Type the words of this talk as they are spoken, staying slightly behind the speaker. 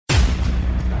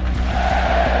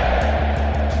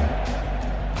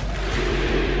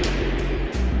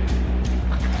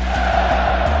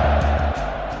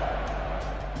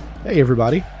Hey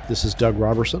everybody, this is Doug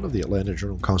Robertson of the Atlanta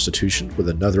Journal-Constitution with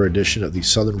another edition of the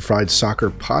Southern Fried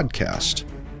Soccer podcast.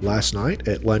 Last night,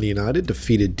 Atlanta United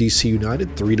defeated DC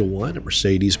United 3-1 at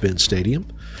Mercedes-Benz Stadium.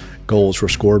 Goals were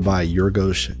scored by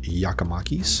Yorgos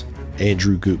Giacomakis,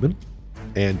 Andrew Gutman,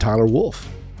 and Tyler Wolff,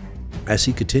 as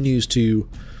he continues to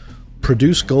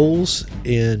produce goals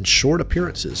in short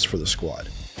appearances for the squad.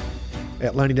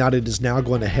 Atlanta United is now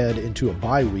going to head into a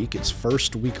bye week, its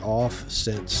first week off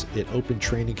since it opened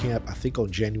training camp, I think on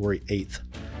January 8th.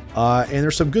 And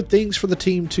there's some good things for the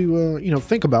team to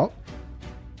think about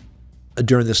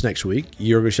during this next week.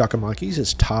 Yorgos Giacomakis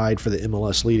is tied for the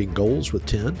MLS leading goals with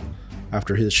 10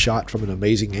 after his shot from an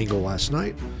amazing angle last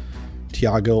night.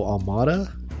 Thiago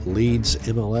Almada leads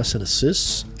MLS in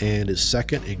assists and is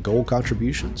second in goal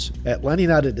contributions. Atlanta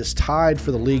United is tied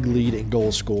for the league lead in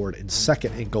goals scored and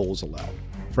second in goals allowed.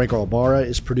 Franco Ibarra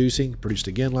is produced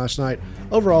again last night.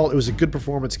 Overall, it was a good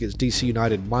performance against DC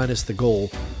United minus the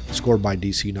goal scored by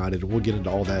DC United, and we'll get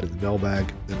into all that in the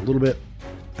mailbag in a little bit.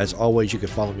 As always, you can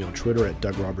follow me on Twitter at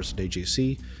Doug Robertson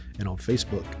AJC and on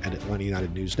Facebook at Atlanta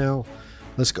United News Now.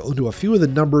 Let's go into a few of the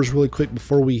numbers really quick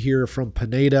before we hear from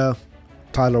Pineda,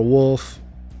 Tyler Wolff,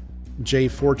 Jay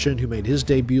Fortune, who made his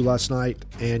debut last night,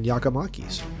 and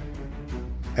Giacomakis.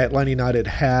 Atlanta United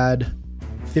had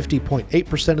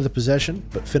 50.8% of the possession,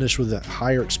 but finished with a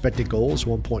higher expected goals,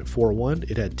 1.41.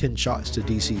 It had 10 shots to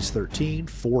DC's 13,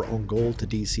 4 on goal to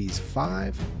DC's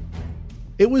 5.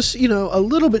 It was, a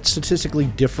little bit statistically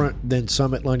different than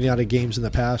some Atlanta United games in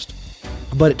the past,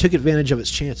 but it took advantage of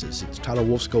its chances. Tyler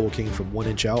Wolff's goal came from 1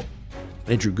 inch out.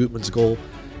 Andrew Gutman's goal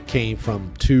came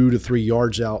from 2 to 3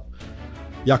 yards out.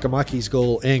 Giacomakis'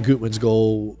 goal and Gutman's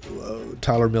goal,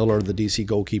 Tyler Miller, the DC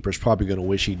goalkeeper, is probably going to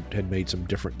wish he had made some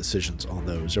different decisions on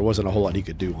those. There wasn't a whole lot he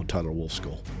could do on Tyler Wolff's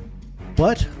goal.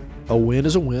 But a win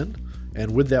is a win,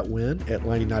 and with that win,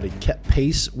 Atlanta United kept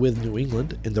pace with New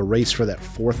England in the race for that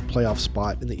 4th playoff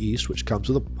spot in the East, which comes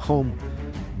with a home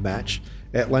match.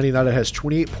 Atlanta United has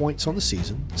 28 points on the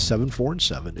season,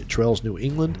 7-4-7. It trails New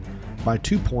England by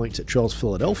 2 points. It trails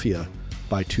Philadelphia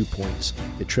by 2 points.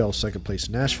 It trails second place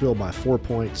Nashville by 4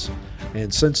 points,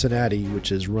 and Cincinnati, which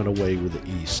has run away with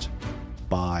the East,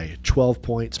 by 12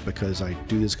 points. Because I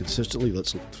do this consistently,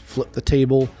 let's flip the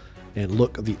table and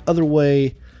look the other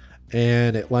way,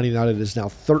 and Atlanta United is now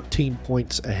 13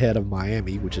 points ahead of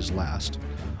Miami, which is last.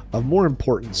 Of more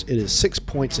importance, it is 6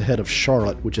 points ahead of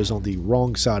Charlotte, which is on the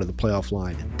wrong side of the playoff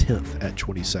line, and 10th at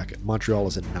 22nd. Montreal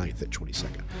is in 9th at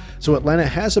 22nd. So Atlanta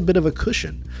has a bit of a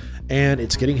cushion, and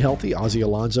it's getting healthy. Ozzie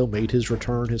Alonso made his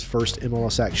return, his first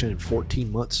MLS action in 14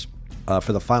 months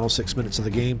for the final 6 minutes of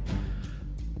the game.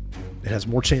 It has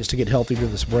more chance to get healthy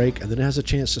during this break, and then it has a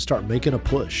chance to start making a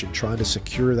push and trying to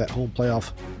secure that home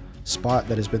playoff spot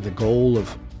that has been the goal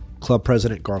of club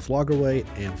president Garth Lagerwey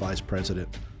and vice president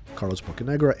Carlos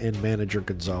Bocanegra and manager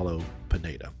Gonzalo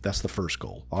Pineda. That's the first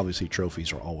goal. Obviously,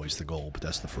 trophies are always the goal, but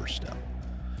that's the first step.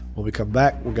 When we come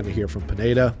back, we're going to hear from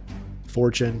Pineda,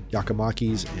 Fortune,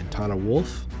 Giacomakis, and Tyler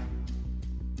Wolff.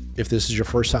 If this is your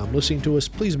first time listening to us,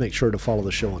 please make sure to follow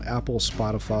the show on Apple,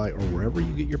 Spotify, or wherever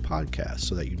you get your podcasts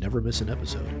so that you never miss an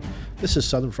episode. This is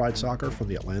Southern Fried Soccer from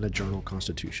the Atlanta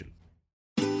Journal-Constitution.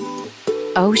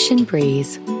 Ocean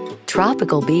breeze,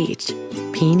 tropical beach,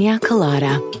 pina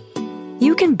colada.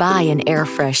 You can buy an air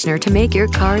freshener to make your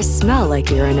car smell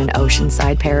like you're in an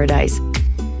oceanside paradise.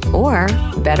 Or,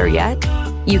 better yet,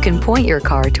 you can point your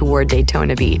car toward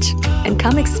Daytona Beach and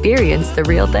come experience the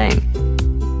real thing.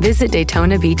 Visit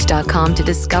DaytonaBeach.com to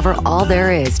discover all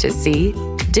there is to see,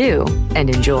 do, and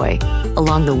enjoy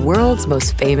along the world's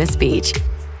most famous beach.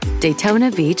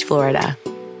 Daytona Beach, Florida.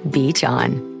 Beach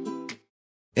on.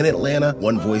 In Atlanta,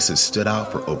 one voice has stood out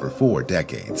for over 4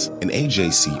 decades. An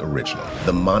AJC original,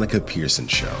 The Monica Pearson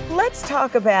Show. Let's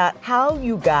talk about how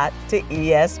you got to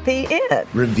ESPN.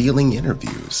 Revealing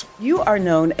interviews. You are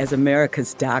known as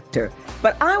America's doctor,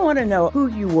 but I want to know who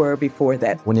you were before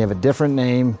that. When you have a different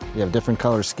name, you have different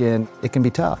color skin, it can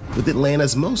be tough. With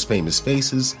Atlanta's most famous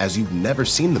faces as you've never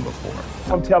seen them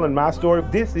before. I'm telling my story.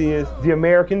 This is the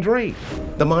American dream.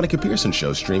 The Monica Pearson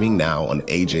Show, streaming now on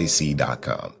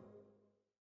AJC.com.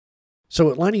 So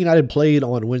Atlanta United played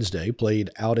on Wednesday,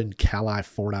 played out in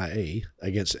California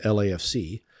against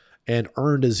LAFC, and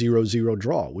earned a 0-0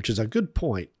 draw, which is a good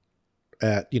point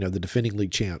at, the defending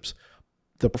league champs.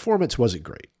 The performance wasn't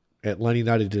great. Atlanta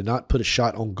United did not put a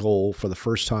shot on goal for the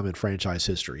first time in franchise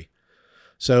history.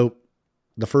 So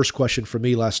the first question for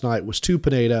me last night was to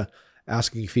Pineda,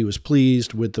 asking if he was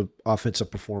pleased with the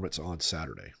offensive performance on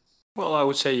Saturday. Well, I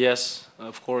would say yes.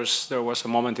 Of course, there was a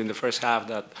moment in the first half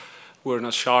that we're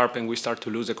not sharp and we start to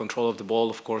lose the control of the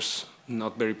ball. Of course,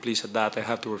 not very pleased at that. I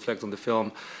have to reflect on the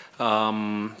film.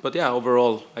 But yeah,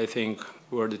 overall, I think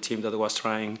we're the team that was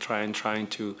trying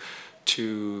to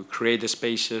create the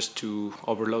spaces to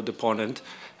overload the opponent.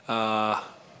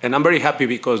 And I'm very happy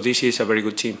because this is a very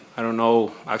good team. I don't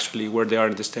know actually where they are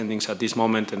in the standings at this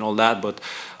moment and all that, but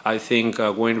I think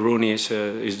Wayne Rooney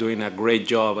is doing a great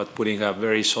job at putting a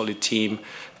very solid team.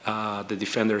 The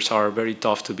defenders are very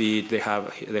tough to beat. They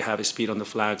have speed on the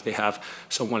flanks. They have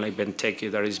someone like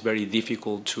Benteke that is very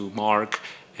difficult to mark,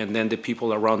 and then the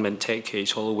people around Benteke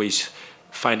is always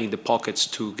finding the pockets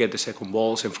to get the second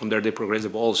balls, and from there they progress the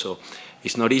ball. So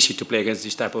it's not easy to play against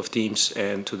this type of teams,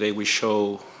 and today we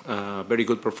show very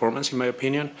good performance in my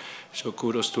opinion. So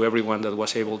kudos to everyone that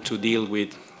was able to deal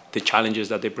with the challenges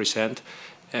that they present,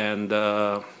 and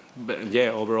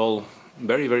yeah, overall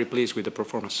very, very pleased with the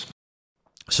performance.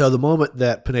 So the moment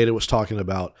that Pineda was talking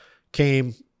about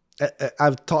came,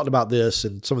 I've talked about this,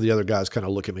 and some of the other guys kind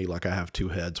of look at me like I have two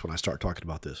heads when I start talking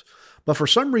about this. But for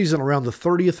some reason, around the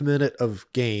 30th minute of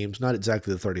games, not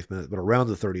exactly the 30th minute, but around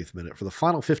the 30th minute, for the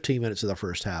final 15 minutes of the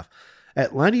first half,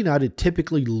 Atlanta United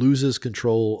typically loses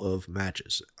control of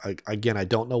matches. Again, I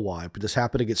don't know why, but this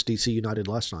happened against DC United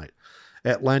last night.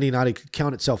 Atlanta United could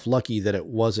count itself lucky that it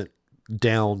wasn't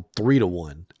down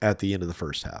 3-1 at the end of the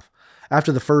first half.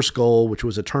 After the first goal, which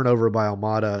was a turnover by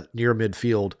Almada near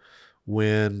midfield,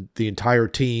 when the entire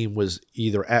team was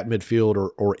either at midfield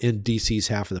or in DC's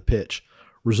half of the pitch,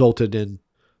 resulted in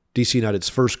DC United's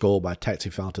first goal by Taxi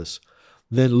Fountas.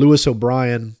 Then Lewis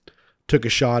O'Brien took a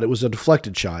shot. It was a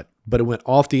deflected shot, but it went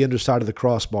off the underside of the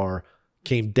crossbar,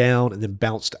 came down, and then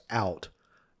bounced out.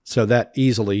 So that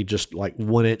easily, just like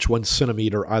 1 inch, 1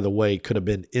 centimeter either way, could have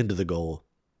been into the goal.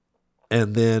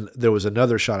 And then there was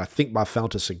another shot, I think by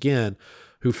Fountas again,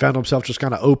 who found himself just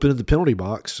kind of open in the penalty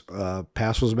box.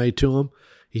 Pass was made to him.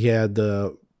 He had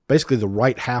basically the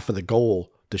right half of the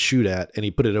goal to shoot at, and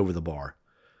he put it over the bar.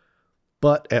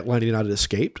 But Atlanta United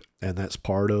escaped, and that's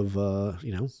part of,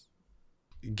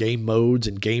 game modes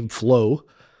and game flow.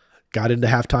 Got into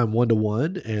halftime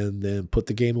 1-1, and then put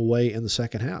the game away in the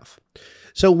second half.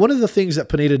 So one of the things that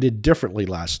Pineda did differently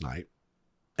last night,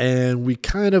 and we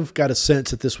kind of got a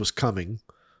sense that this was coming,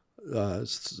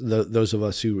 those of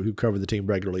us who cover the team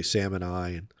regularly, Sam and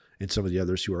I, and some of the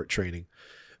others who are at training,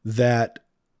 that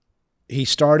he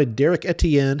started Derek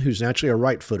Etienne, who's naturally a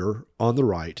right footer, on the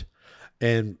right,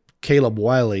 and Caleb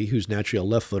Wiley, who's naturally a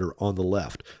left footer, on the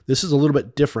left. This is a little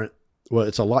bit different. Well,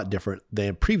 it's a lot different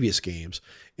than previous games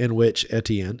in which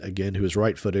Etienne, again, who is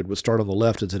right-footed, would start on the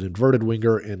left as an inverted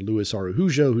winger, and Luis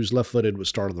Araujo, who's left-footed, would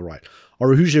start on the right.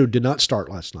 Araujo did not start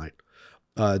last night.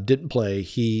 Didn't play.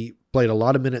 He played a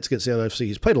lot of minutes against the LFC.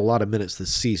 He's played a lot of minutes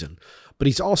this season, but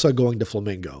he's also going to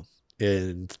Flamengo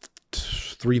in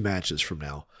 3 matches from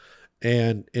now.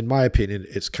 And in my opinion,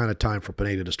 it's kind of time for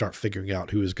Pineda to start figuring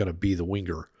out who is going to be the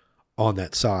winger on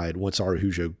that side once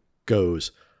Araujo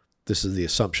goes. This is the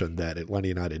assumption that Atlanta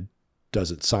United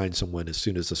doesn't sign someone as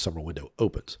soon as the summer window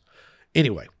opens.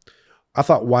 Anyway, I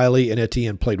thought Wiley and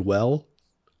Etienne played well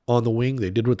on the wing.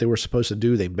 They did what they were supposed to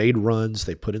do. They made runs.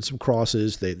 They put in some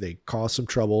crosses. They caused some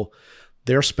trouble.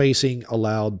 Their spacing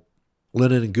allowed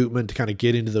Lennon and Gutman to kind of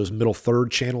get into those middle third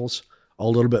channels a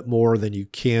little bit more than you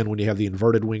can when you have the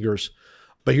inverted wingers.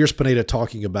 But here's Pineda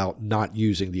talking about not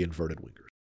using the inverted wingers.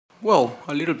 Well,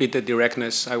 a little bit the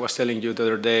directness. I was telling you the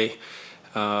other day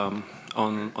on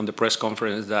the press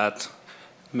conference that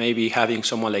maybe having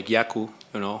someone like Yaku,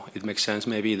 it makes sense.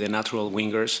 Maybe the natural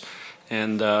wingers,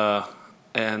 and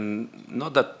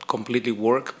not that completely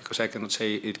work, because I cannot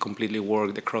say it completely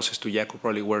worked. The crosses to Yaku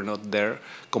probably were not there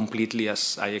completely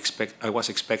as I was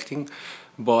expecting,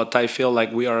 but I feel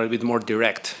like we are a bit more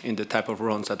direct in the type of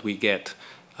runs that we get.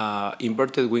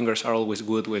 Inverted wingers are always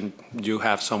good when you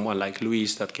have someone like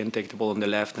Luis that can take the ball on the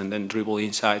left and then dribble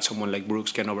inside. Someone like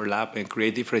Brooks can overlap and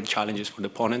create different challenges for the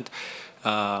opponent.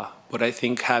 But I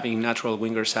think having natural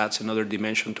wingers adds another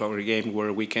dimension to our game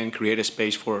where we can create a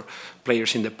space for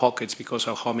players in the pockets because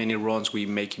of how many runs we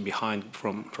make in behind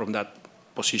from that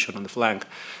position on the flank.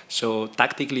 So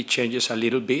tactically changes a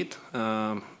little bit.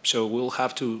 So we'll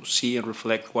have to see and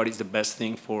reflect what is the best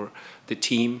thing for the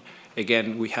team.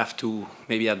 Again, we have to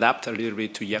maybe adapt a little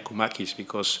bit to Giacomakis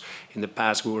because in the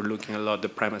past we were looking a lot at the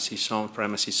primacy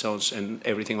zones and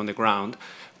everything on the ground.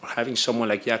 Having someone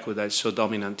like Yaku that is so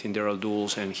dominant in their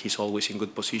duels and he's always in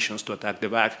good positions to attack the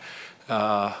back,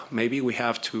 maybe we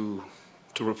have to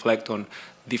reflect on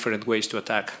different ways to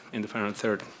attack in the final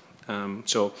third.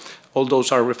 So all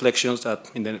those are reflections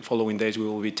that in the following days we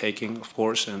will be taking, of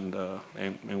course, and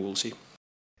we'll see.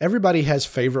 Everybody has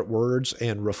favorite words,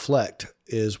 and reflect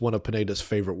is one of Pineda's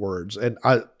favorite words. And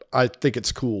I think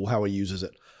it's cool how he uses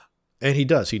it. And he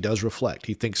does. He does reflect.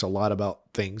 He thinks a lot about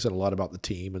things and a lot about the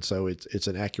team. And so it's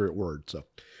an accurate word. So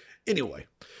anyway,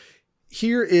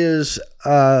 here is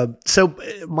so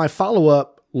my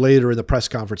follow-up later in the press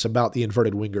conference about the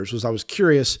inverted wingers was I was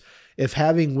curious if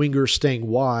having wingers staying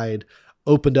wide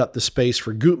opened up the space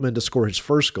for Gutman to score his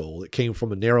first goal. It came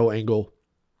from a narrow angle.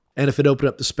 And if it opened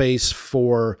up the space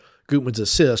for Gutman's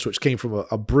assist, which came from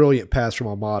a brilliant pass from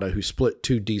Almada, who split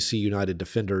two DC United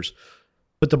defenders,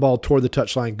 put the ball toward the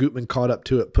touchline. Gutman caught up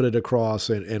to it, put it across,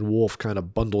 and Wolf kind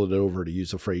of bundled it over, to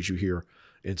use a phrase you hear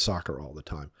in soccer all the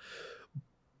time.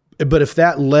 But if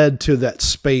that led to that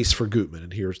space for Gutman,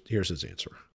 and here's his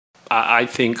answer. I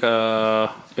think,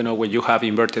 when you have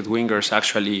inverted wingers,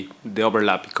 actually the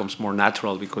overlap becomes more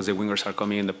natural because the wingers are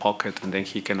coming in the pocket and then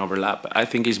he can overlap. I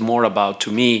think it's more about,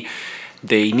 to me,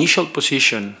 the initial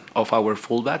position of our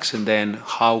fullbacks and then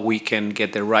how we can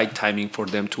get the right timing for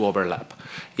them to overlap.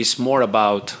 It's more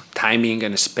about timing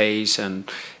and space and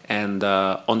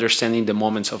understanding the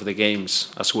moments of the games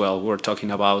as well. We're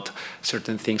talking about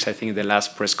certain things, I think, in the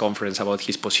last press conference about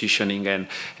his positioning, and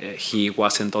he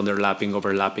wasn't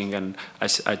overlapping. And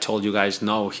as I told you guys,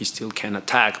 no, he still can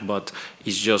attack, but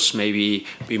it's just maybe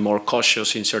be more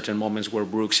cautious in certain moments where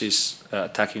Brooks is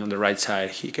attacking on the right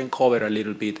side. He can cover a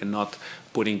little bit and not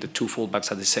putting the two fullbacks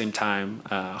at the same time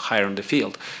higher on the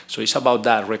field. So it's about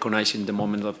that, recognizing the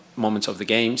moments of the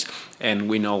games, and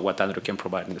we know what Andrew can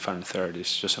provide in the final third.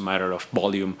 It's just a matter of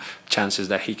volume, chances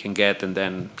that he can get, and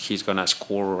then he's going to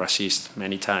score or assist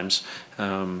many times.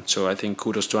 So I think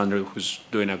kudos to Andrew, who's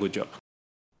doing a good job.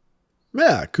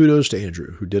 Yeah, kudos to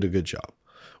Andrew, who did a good job.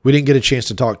 We didn't get a chance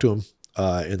to talk to him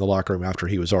in the locker room after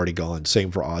he was already gone. Same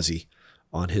for Ozzy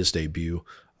on his debut.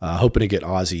 Hoping to get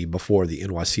Ozzy before the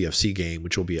NYCFC game,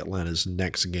 which will be Atlanta's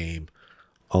next game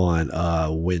on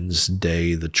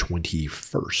Wednesday the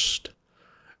 21st.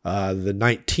 The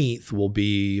 19th will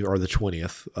be, or the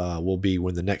 20th, will be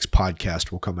when the next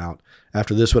podcast will come out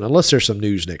after this one, unless there's some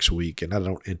news next week, and I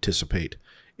don't anticipate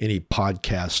any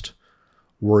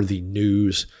podcast-worthy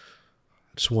news.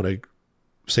 I just want to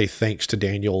say thanks to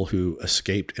Daniel, who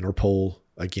escaped Interpol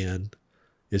again.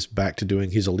 Is back to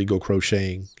doing his illegal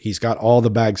crocheting. He's got all the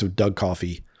bags of Doug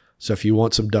coffee. So if you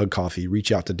want some Doug coffee, reach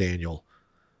out to Daniel.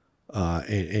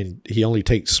 And he only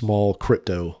takes small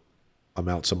crypto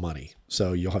amounts of money.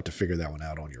 So you'll have to figure that one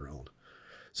out on your own.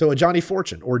 So a Johnny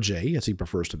Fortune, or Jay, as he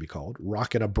prefers to be called,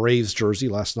 rocking a Braves jersey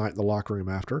last night in the locker room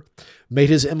after, made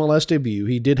his MLS debut.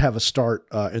 He did have a start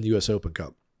in the U.S. Open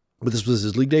Cup, but this was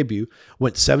his league debut.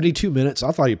 Went 72 minutes.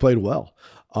 I thought he played well.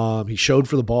 He showed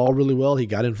for the ball really well. He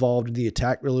got involved in the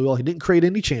attack really well. He didn't create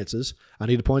any chances. I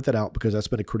need to point that out because that's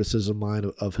been a criticism of mine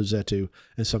of Josetu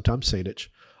and sometimes Sadic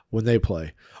when they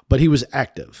play. But he was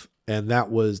active, and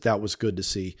that was good to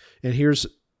see. And here's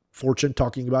Fortune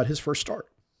talking about his first start.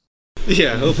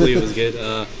 Yeah, hopefully it was good.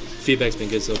 Feedback's been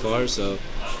good so far, so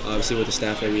obviously with the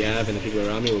staff that we have and the people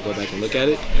around me, we'll go back and look at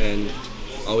it and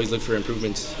always look for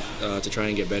improvements to try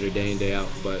and get better day in, day out.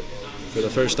 But for the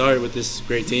first start with this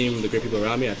great team, the great people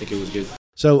around me, I think it was good.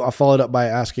 So I followed up by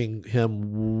asking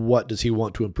him, what does he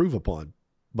want to improve upon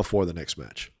before the next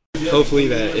match? Hopefully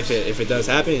that if it does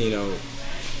happen,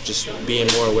 just being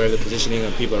more aware of the positioning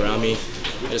of people around me.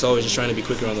 Just always just trying to be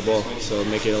quicker on the ball, so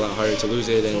make it a lot harder to lose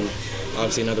it, and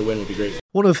obviously another win would be great.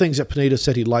 One of the things that Pineda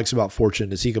said he likes about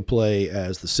Fortune is he can play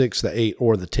as the 6, the 8,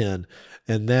 or the 10,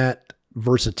 and that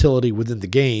versatility within the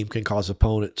game can cause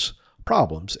opponents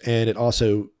problems, and it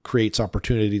also creates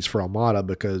opportunities for Almada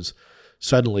because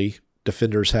suddenly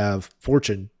defenders have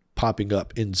Fortune popping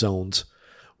up in zones,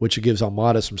 which gives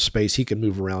Almada some space he can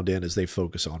move around in as they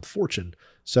focus on Fortune.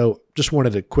 So just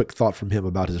wanted a quick thought from him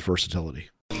about his versatility.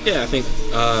 Yeah, I think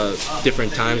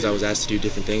different times I was asked to do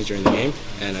different things during the game,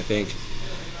 and I think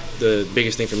the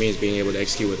biggest thing for me is being able to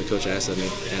execute what the coach asked of me,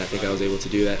 and I think I was able to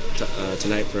do that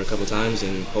tonight for a couple times,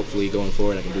 and hopefully going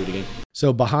forward I can do it again.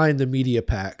 So behind the media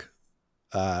pack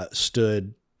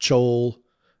stood Chol,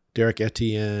 Derek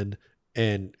Etienne,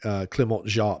 and Clement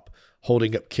Jop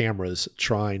holding up cameras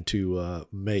trying to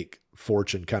make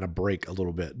Fortune kind of break a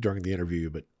little bit during the interview,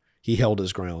 but he held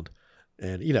his ground.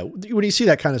 And, when you see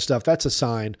that kind of stuff, that's a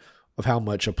sign of how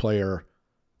much a player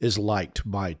is liked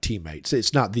by teammates.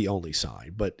 It's not the only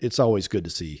sign, but it's always good to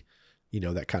see,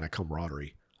 that kind of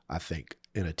camaraderie, I think,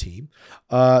 in a team.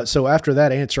 So after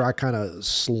that answer, I kind of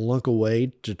slunk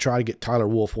away to try to get Tyler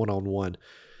Wolff one-on-one.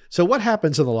 So what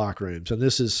happens in the locker rooms, and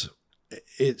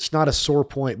it's not a sore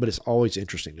point, but it's always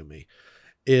interesting to me,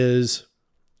 is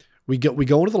we go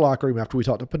into the locker room after we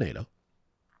talk to Pineda,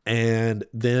 and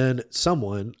then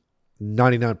someone,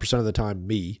 99% of the time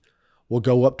me, will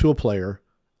go up to a player,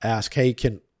 ask, hey,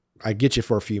 can I get you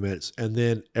for a few minutes? And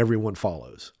then everyone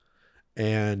follows.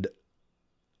 And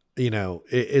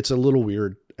it's a little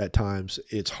weird at times.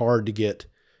 It's hard to get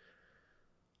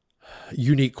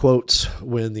unique quotes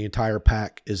when the entire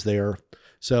pack is there.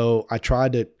 So I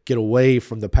tried to get away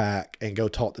from the pack and go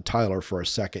talk to Tyler for a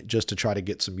second just to try to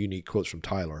get some unique quotes from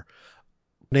Tyler.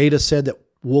 Pineda said that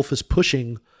Wolf is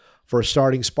pushing for a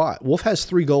starting spot. Wolf has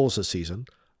 3 goals this season.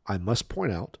 I must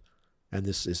point out, and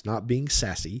this is not being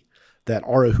sassy, that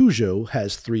Araujo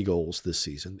has 3 goals this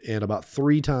season and about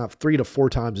 3 to 4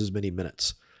 times as many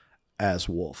minutes as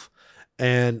Wolf.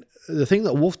 And the thing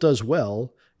that Wolf does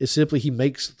well is simply he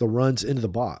makes the runs into the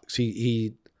box.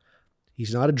 He's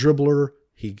not a dribbler.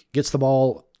 He gets the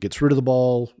ball, gets rid of the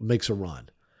ball, makes a run.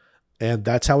 And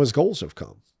that's how his goals have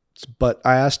come. But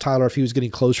I asked Tyler if he was getting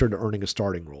closer to earning a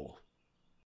starting role.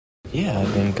 Yeah, I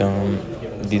think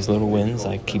these little wins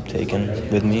I keep taking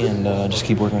with me and just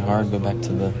keep working hard, go back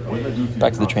to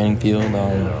the training field,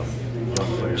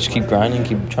 just keep grinding,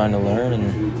 keep trying to learn,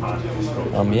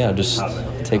 and just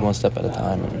take one step at a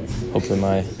time, and hopefully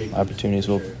my opportunities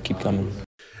will keep coming.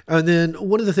 And then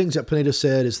one of the things that Pineda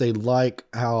said is they like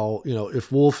how,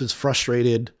 if Wolf is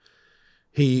frustrated,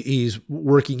 he's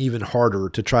working even harder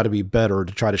to try to be better,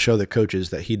 to try to show the coaches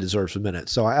that he deserves a minute.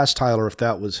 So I asked Tyler if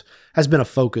that has been a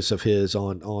focus of his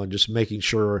on just making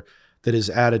sure that his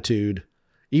attitude,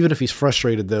 even if he's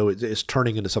frustrated though, is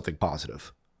turning into something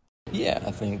positive. Yeah,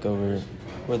 I think over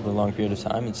the long period of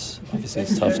time, it's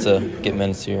tough to get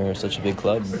minutes here. Such a big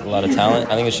club, a lot of talent.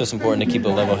 I think it's just important to keep a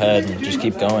level head and just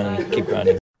keep going and keep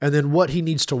grinding. And then what he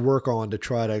needs to work on to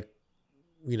try to,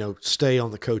 stay on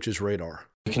the coach's radar.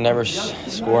 You can never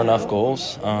score enough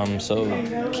goals,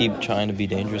 so keep trying to be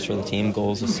dangerous for the team.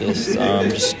 Goals, assists,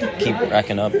 just keep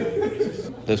racking up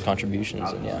those contributions,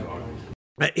 and yeah.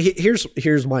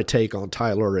 Here's my take on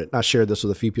Tyler, and I shared this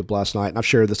with a few people last night, and I've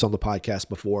shared this on the podcast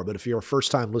before, but if you're a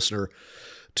first-time listener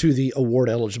to the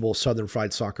award-eligible Southern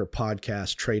Fried Soccer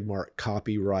podcast, trademark,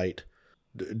 copyright,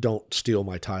 don't steal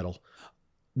my title.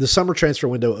 The summer transfer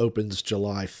window opens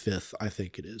July 5th, I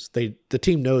think it is. The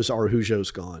team knows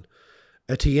Araujo's gone.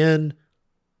 Etienne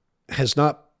has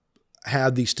not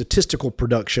had the statistical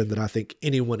production that I think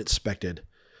anyone expected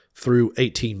through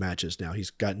 18 matches now. He's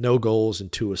got no goals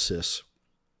and 2 assists.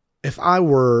 If I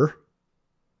were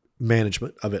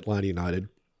management of Atlanta United,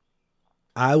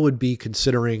 I would be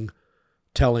considering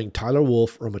telling Tyler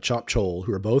Wolf or Machop Chol,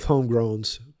 who are both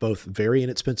homegrowns, both very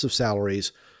inexpensive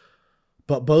salaries,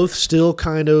 but both still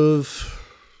kind of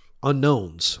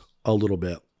unknowns a little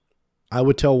bit. I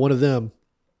would tell one of them,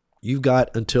 you've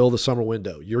got until the summer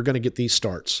window. You're going to get these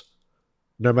starts.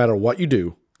 No matter what you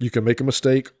do, you can make a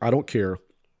mistake. I don't care.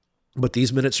 But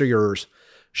these minutes are yours.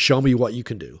 Show me what you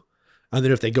can do. And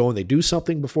then if they go and they do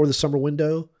something before the summer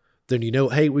window, then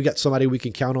hey, we got somebody we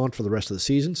can count on for the rest of the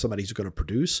season, somebody who's going to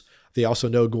produce. They also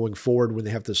know going forward when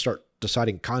they have to start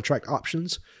deciding contract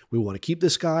options, we want to keep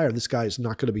this guy or this guy is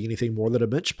not going to be anything more than a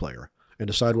bench player, and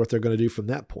decide what they're going to do from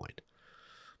that point.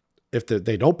 If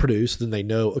they don't produce, then they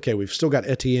know, okay, we've still got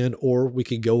Etienne, or we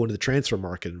can go into the transfer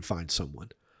market and find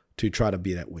someone to try to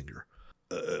be that winger.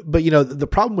 But, the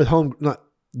problem with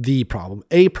a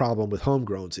problem with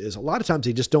homegrowns is a lot of times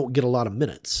they just don't get a lot of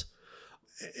minutes.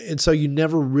 And so you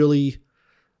never really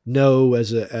know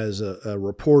as a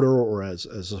reporter or as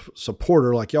a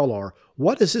supporter like y'all are,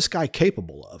 what is this guy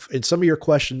capable of? And some of your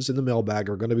questions in the mailbag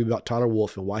are going to be about Tyler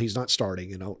Wolf and why he's not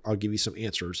starting, and I'll give you some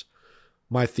answers,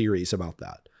 my theories about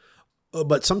that.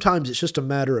 But sometimes it's just a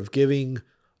matter of telling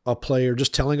a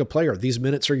player, these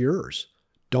minutes are yours.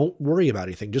 Don't worry about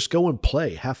anything. Just go and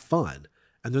play, have fun.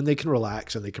 And then they can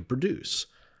relax and they can produce.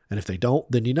 And if they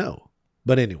don't, then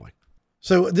But anyway.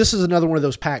 So this is another one of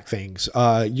those pack things.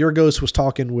 Yorgos was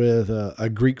talking with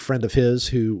a Greek friend of his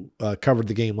who covered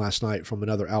the game last night from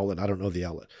another outlet. I don't know the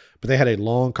outlet. But they had a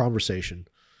long conversation.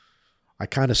 I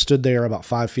kind of stood there about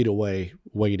 5 feet away,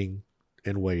 waiting.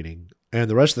 And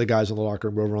the rest of the guys in the locker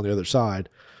room were over on the other side.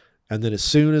 And then as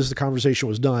soon as the conversation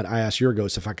was done, I asked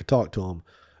Yorgos if I could talk to him.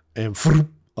 And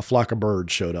a flock of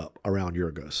birds showed up around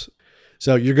Yorgos.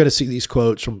 So you're going to see these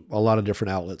quotes from a lot of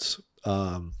different outlets.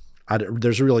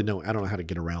 There's really I don't know how to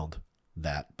get around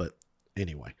that. But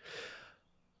anyway.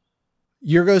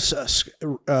 Yorgos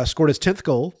scored his 10th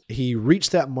goal. He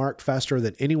reached that mark faster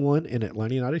than anyone in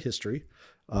Atlanta United history.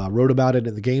 Wrote about it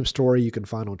in the game story you can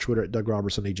find on Twitter at Doug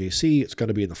Robertson AJC. It's going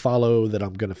to be in the follow that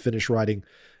I'm going to finish writing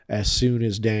as soon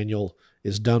as Daniel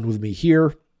is done with me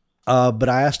here. But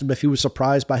I asked him if he was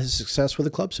surprised by his success with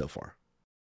the club so far.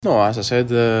 No, as I said,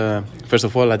 first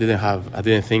of all, I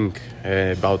didn't think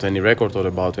about any record or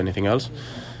about anything else.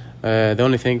 The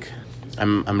only thing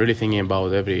I'm really thinking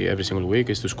about every single week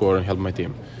is to score and help my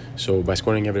team. So by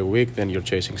scoring every week, then you're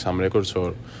chasing some records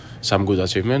or some good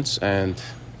achievements, and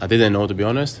I didn't know, to be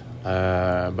honest,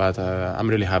 but I'm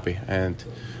really happy, and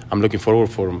I'm looking forward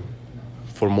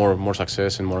for more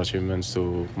success and more achievements,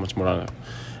 to much more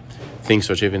things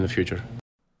to achieve in the future.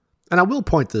 And I will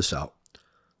point this out.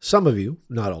 Some of you,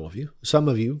 not all of you, some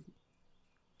of you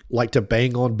like to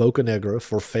bang on Boca Negra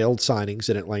for failed signings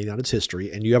in Atlanta United's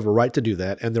history, and you have a right to do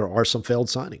that, and there are some failed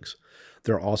signings.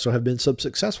 There also have been some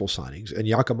successful signings, and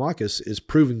Giakoumakis is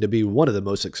proving to be one of the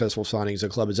most successful signings the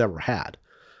club has ever had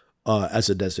as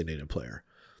a designated player.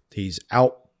 He's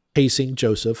outpacing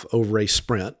Joseph over a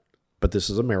sprint, but this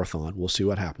is a marathon. We'll see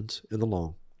what happens in the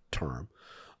long term.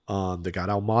 They got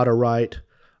Almada right.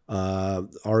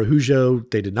 Araujo,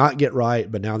 they did not get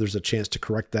right, but now there's a chance to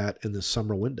correct that in this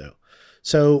summer window.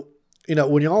 So,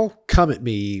 when y'all come at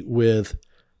me with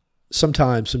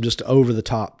sometimes some just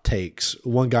over-the-top takes,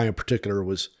 one guy in particular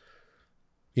was,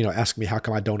 asking me how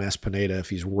come I don't ask Pineda if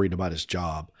he's worried about his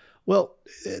job. Well,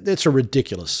 it's a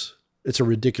ridiculous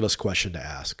question to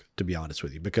ask, to be honest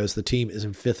with you, because the team is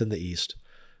in 5th in the East.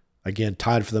 Again,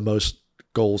 tied for the most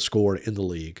goals scored in the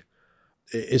league.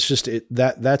 It's just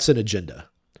that's an agenda.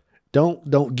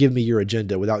 Don't give me your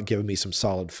agenda without giving me some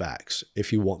solid facts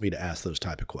if you want me to ask those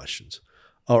type of questions,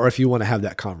 or if you want to have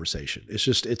that conversation. It's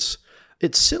just it's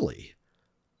silly,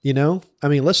 I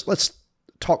mean, let's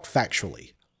talk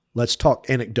factually. Let's talk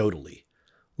anecdotally.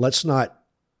 Let's not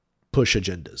push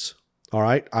agendas. All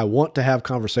right. I want to have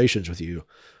conversations with you,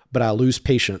 but I lose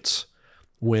patience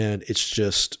when it's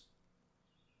just,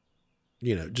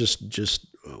 just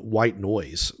white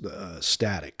noise,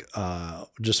 static,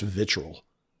 just vitriol.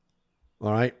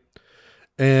 All right.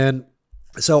 And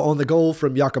so on the goal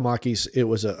from Giakoumakis, it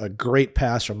was a great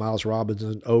pass from Miles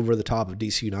Robinson over the top of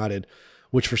DC United,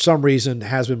 which for some reason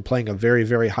has been playing a very,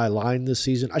 very high line this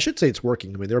season. I should say it's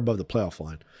working. I mean, they're above the playoff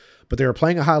line, but they were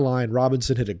playing a high line.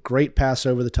 Robinson hit a great pass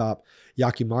over the top.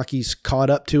 Giakoumakis caught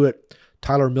up to it.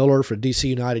 Tyler Miller for DC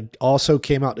United also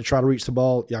came out to try to reach the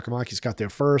ball. Giakoumakis got there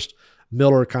first.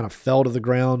 Miller kind of fell to the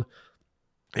ground,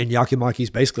 and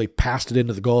Giakoumakis basically passed it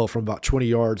into the goal from about 20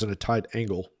 yards in a tight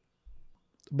angle.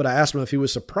 But I asked him if he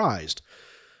was surprised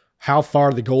how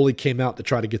far the goalie came out to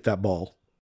try to get that ball.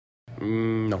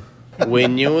 No. We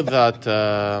knew that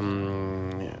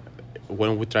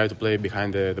when we try to play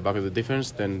behind the back of the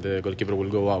defense, then the goalkeeper will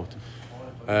go out.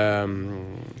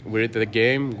 We read the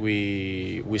game.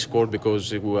 We scored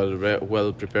because we were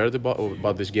well prepared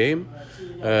about this game.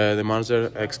 The manager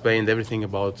explained everything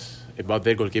about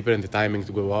their goalkeeper and the timing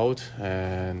to go out,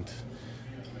 and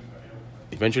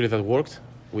eventually that worked.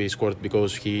 We scored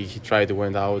because he tried to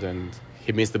went out and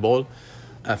he missed the ball.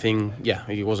 I think,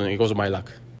 it wasn't my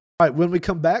luck. All right, when we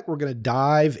come back, we're going to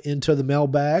dive into the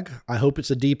mailbag. I hope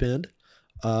it's a deep end.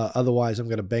 Otherwise, I'm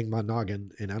going to bang my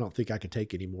noggin, and I don't think I can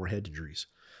take any more head injuries.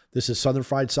 This is Southern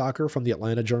Fried Soccer from the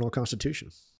Atlanta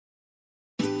Journal-Constitution.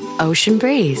 Ocean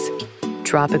breeze,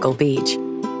 tropical beach.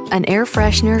 An air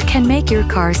freshener can make your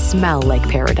car smell like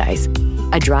paradise.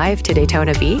 A drive to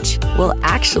Daytona Beach will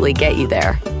actually get you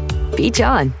there. Beach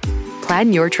on.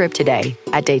 Plan your trip today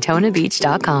at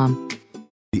DaytonaBeach.com.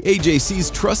 The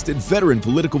AJC's trusted veteran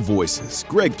political voices,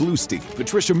 Greg Bluestein,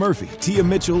 Patricia Murphy, Tia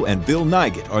Mitchell, and Bill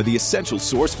Nigett, are the essential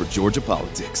source for Georgia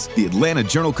politics. The Atlanta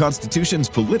Journal-Constitution's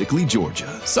Politically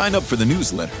Georgia. Sign up for the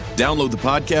newsletter, download the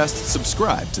podcast,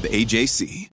 subscribe to the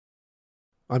AJC.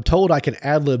 I'm told I can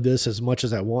ad-lib this as much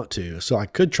as I want to, so I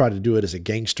could try to do it as a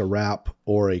gangster rap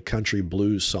or a country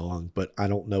blues song, but I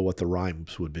don't know what the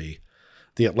rhymes would be.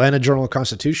 The Atlanta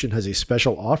Journal-Constitution has a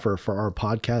special offer for our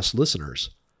podcast listeners.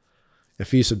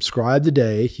 If you subscribe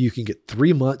today, you can get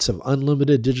 3 months of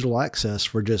unlimited digital access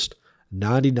for just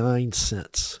 99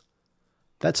 cents.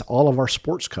 That's all of our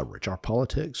sports coverage, our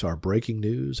politics, our breaking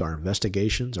news, our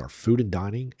investigations, our food and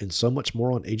dining, and so much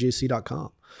more on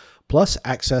AJC.com. Plus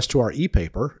access to our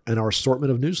e-paper and our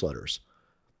assortment of newsletters.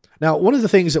 Now, one of the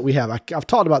things that we have, I've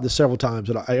talked about this several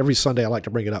times, but every Sunday I like to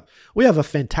bring it up. We have a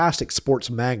fantastic sports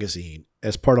magazine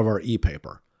as part of our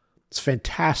e-paper. It's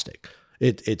fantastic.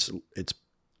 It's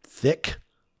thick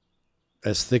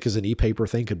as an e-paper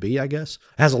thing could be, I guess.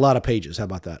 It has a lot of pages. How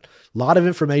about that? A lot of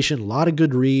information, a lot of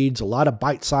good reads, a lot of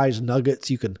bite-sized nuggets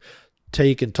you can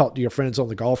take and talk to your friends on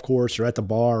the golf course or at the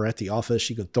bar or at the office.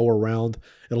 You can throw around.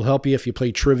 It'll help you if you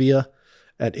play trivia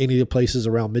at any of the places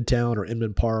around Midtown or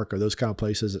Inman Park or those kind of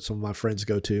places that some of my friends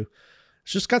go to.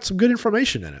 It's just got some good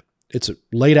information in it. It's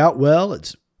laid out well.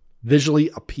 It's visually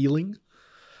appealing.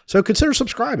 So consider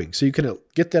subscribing so you can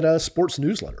get that sports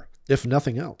newsletter, if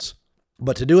nothing else.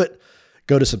 But to do it,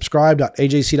 go to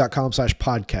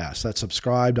subscribe.ajc.com/podcast. That's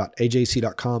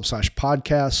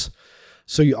subscribe.ajc.com/podcasts.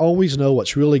 So you always know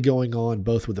what's really going on,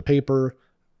 both with the paper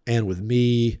and with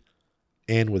me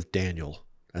and with Daniel,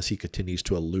 as he continues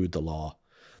to elude the law.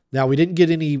 Now, we didn't get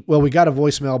any, well, we got a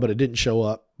voicemail, but it didn't show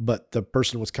up. But the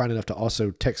person was kind enough to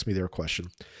also text me their question.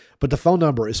 But the phone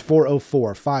number is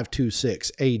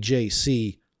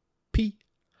 404-526-AJCP,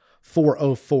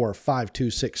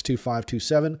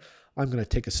 404-526-2527. I'm going to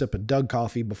take a sip of Doug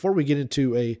coffee before we get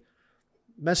into a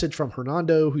message from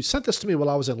Hernando, who sent this to me while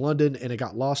I was in London, and it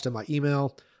got lost in my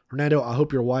email. Hernando, I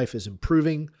hope your wife is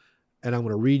improving, and I'm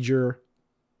going to read your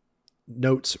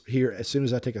notes here as soon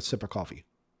as I take a sip of coffee.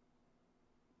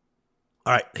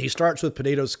 All right, he starts with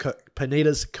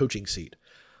Pineda's coaching seat.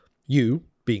 You,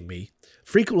 being me,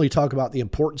 frequently talk about the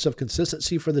importance of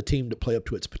consistency for the team to play up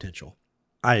to its potential.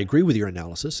 I agree with your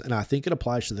analysis, and I think it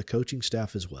applies to the coaching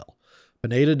staff as well.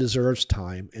 Pineda deserves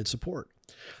time and support.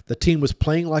 The team was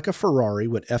playing like a Ferrari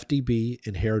when FDB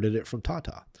inherited it from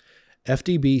Tata.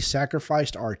 FDB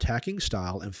sacrificed our attacking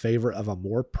style in favor of a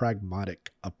more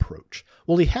pragmatic approach.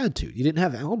 Well, he had to. You didn't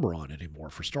have Almiron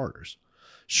anymore, for starters.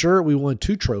 Sure, we won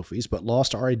 2 trophies, but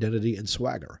lost our identity and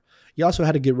swagger. You also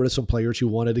had to get rid of some players who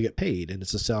wanted to get paid, and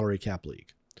it's a salary cap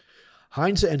league.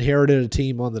 Heinze inherited a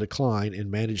team on the decline and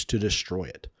managed to destroy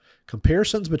it.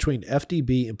 Comparisons between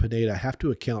FDB and Pineda have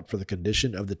to account for the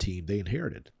condition of the team they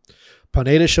inherited.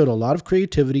 Pineda showed a lot of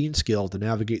creativity and skill to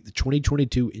navigate the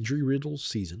 2022 injury-riddled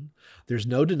season. There's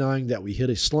no denying that we hit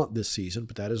a slump this season,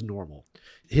 but that is normal.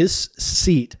 His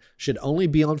seat should only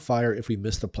be on fire if we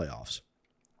miss the playoffs.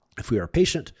 If we are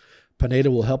patient,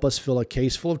 Pineda will help us fill a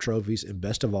case full of trophies and,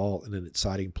 best of all, in an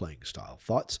exciting playing style.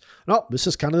 Thoughts? No, this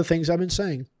is kind of the things I've been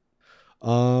saying.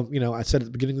 I said at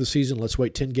the beginning of the season, let's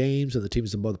wait 10 games and the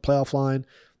team's above the playoff line.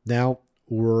 Now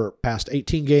we're past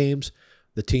 18 games.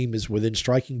 The team is within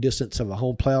striking distance of a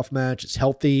home playoff match. It's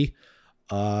healthy.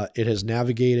 It has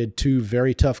navigated 2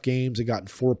 very tough games and gotten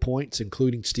 4 points,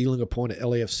 including stealing a point at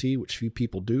LAFC, which few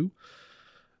people do.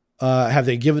 Have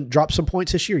they dropped some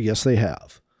points this year? Yes, they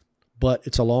have. But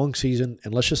it's a long season,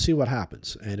 and let's just see what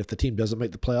happens. And if the team doesn't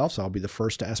make the playoffs, I'll be the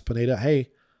first to ask Pineda, hey,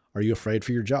 are you afraid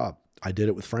for your job? I did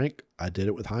it with Frank. I did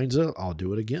it with Heinze. I'll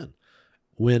do it again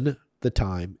when the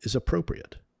time is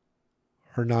appropriate.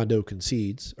 Hernando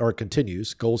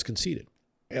continues, goals conceded.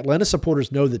 Atlanta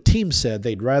supporters know the team said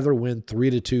they'd rather win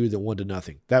 3-2 than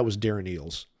 1-0. That was Darren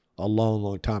Eales a long,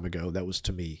 long time ago. That was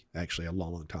to me, actually, a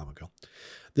long, long time ago.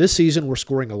 This season, we're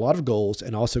scoring a lot of goals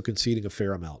and also conceding a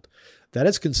fair amount. That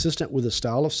is consistent with the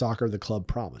style of soccer the club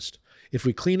promised. If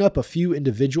we clean up a few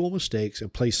individual mistakes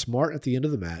and play smart at the end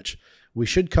of the match, we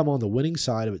should come on the winning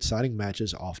side of exciting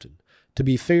matches often. To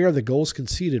be fair, the goals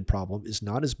conceded problem is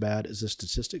not as bad as the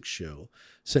statistics show,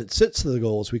 since 6 of the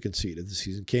goals we conceded this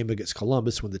season came against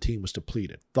Columbus when the team was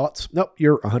depleted. Thoughts? Nope,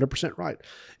 you're 100% right.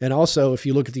 And also, if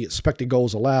you look at the expected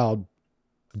goals allowed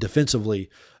defensively,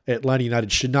 Atlanta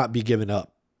United should not be giving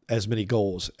up as many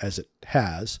goals as it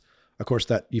has. Of course,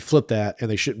 that you flip that, and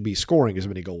they shouldn't be scoring as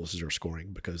many goals as they're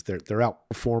scoring because they're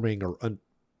outperforming or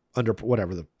under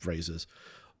whatever the phrase is,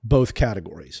 both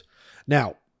categories.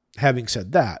 Now, having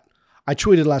said that, I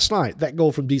tweeted last night, that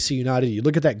goal from DC United, you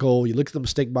look at that goal, you look at the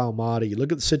mistake by Almada, you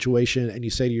look at the situation, and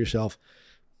you say to yourself,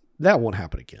 that won't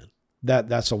happen again.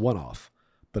 That's a one-off.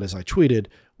 But as I tweeted,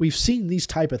 we've seen these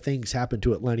type of things happen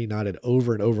to Atlanta United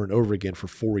over and over and over again for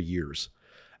 4 years.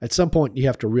 At some point, you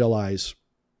have to realize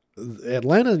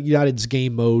Atlanta United's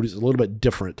game mode is a little bit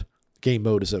different. Game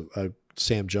mode is a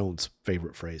Sam Jones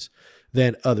favorite phrase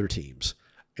than other teams.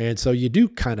 And so you do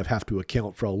kind of have to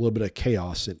account for a little bit of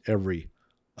chaos in every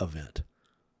event.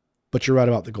 But you're right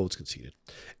about the goals conceded.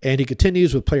 And he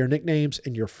continues with player nicknames.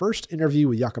 In your first interview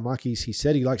with Giacomakis, he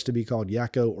said he likes to be called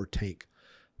Yakko or Tank.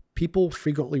 People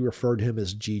frequently refer to him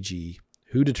as GG.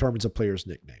 Who determines a player's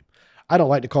nickname? I don't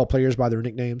like to call players by their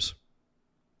nicknames.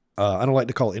 I don't like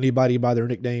to call anybody by their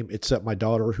nickname except my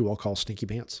daughter, who I'll call Stinky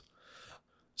Pants.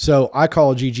 So I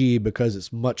call GG because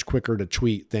it's much quicker to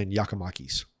tweet than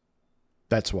Giacomakis.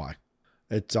 That's why.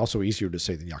 It's also easier to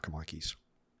say than Giacomakis.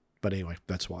 But anyway,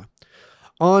 that's why.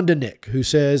 On to Nick, who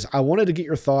says, I wanted to get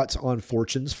your thoughts on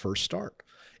Fortune's first start.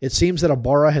 It seems that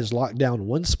Ibarra has locked down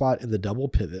one spot in the double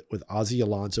pivot with Ozzy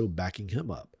Alonso backing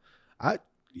him up.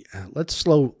 Let's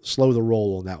slow the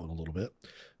roll on that one a little bit.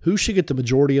 Who should get the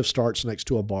majority of starts next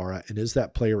to Ibarra, and is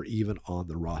that player even on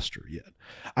the roster yet?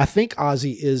 I think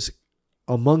Ozzy is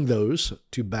among those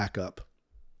to back up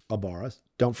Ibarra.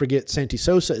 Don't forget Santi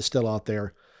Sosa is still out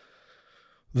there.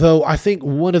 Though I think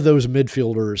one of those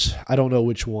midfielders, I don't know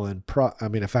which one,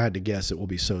 if I had to guess, it will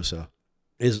be Sosa,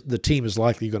 is the team is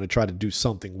likely going to try to do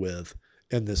something with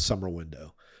in this summer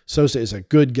window. Sosa is a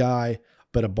good guy,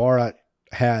 but Ibarra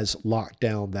has locked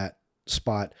down that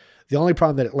spot. The only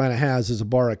problem that Atlanta has is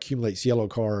Ibarra accumulates yellow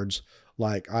cards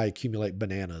like I accumulate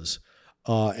bananas.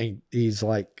 And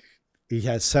he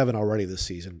has 7 already this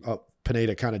season.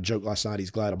 Pineda kind of joked last night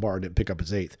he's glad Ibarra didn't pick up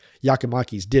his 8th.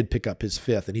 Yakimakis did pick up his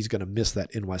 5th, and he's going to miss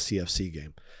that NYCFC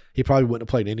game. He probably wouldn't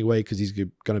have played anyway because he's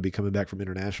going to be coming back from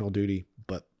international duty.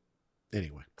 But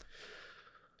anyway.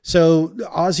 So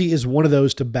Ozzy is one of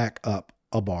those to back up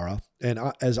Ibarra. And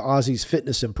as Ozzy's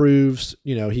fitness improves,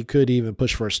 he could even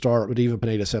push for a start. But even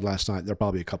Pineda said last night they're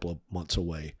probably a couple of months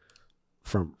away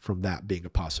from that being a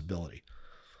possibility.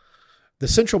 The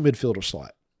central midfielder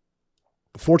slot.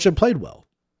 Fortune played well.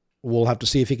 We'll have to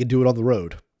see if he can do it on the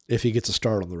road, if he gets a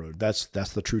start on the road. That's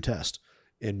the true test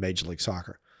in Major League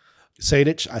Soccer.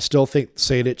 Sejdic, I still think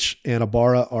Sejdic and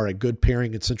Ibarra are a good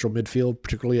pairing in central midfield,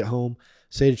 particularly at home.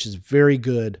 Sejdic is very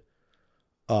good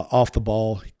off the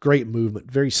ball, great movement,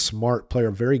 very smart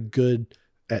player, very good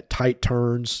at tight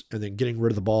turns and then getting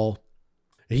rid of the ball.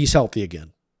 And he's healthy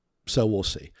again, so we'll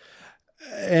see.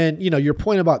 And, your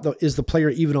point about is the player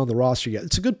even on the roster yet?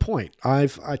 It's a good point. I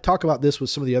talk about this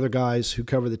with some of the other guys who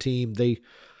cover the team. They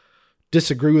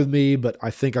disagree with me, but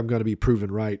I think I'm going to be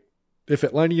proven right. If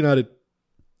Atlanta United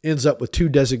ends up with 2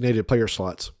 designated player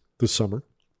slots this summer,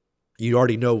 you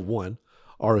already know one,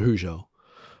 Araujo,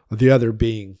 the other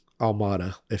being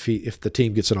Almada, if the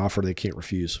team gets an offer they can't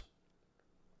refuse.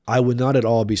 I would not at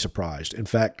all be surprised. In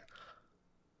fact,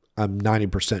 I'm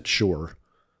 90% sure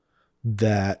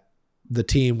that the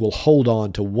team will hold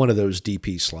on to one of those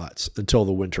DP slots until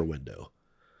the winter window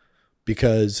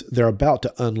because they're about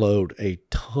to unload a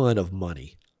ton of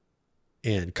money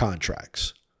in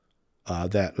contracts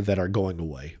that are going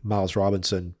away. Miles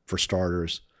Robinson, for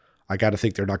starters. I got to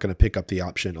think they're not going to pick up the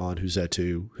option on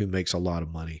Huzetu, who makes a lot of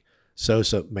money.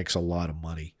 Sosa makes a lot of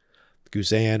money.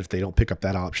 Guzan, if they don't pick up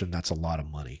that option, that's a lot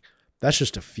of money. That's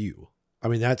just a few. I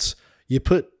mean, you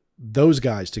put those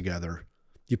guys together,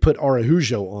 you put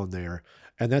Araujo on there,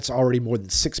 and that's already more than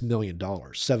 $6 million,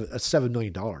 $7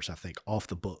 million, I think, off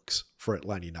the books for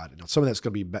Atlanta United. Now, some of that's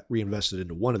going to be reinvested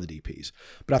into one of the DPs,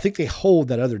 but I think they hold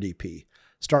that other DP,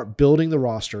 start building the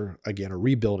roster again, or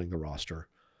rebuilding the roster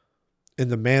in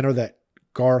the manner that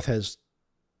Garth has,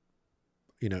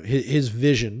 his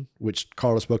vision, which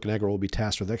Carlos Bocanegra will be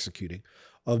tasked with executing,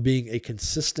 of being a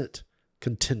consistent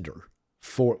contender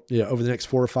for over the next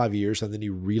 4 or 5 years, and then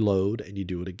you reload and you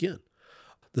do it again.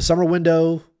 The summer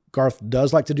window, Garth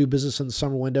does like to do business in the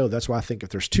summer window. That's why I think if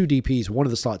there's 2 DPs, one of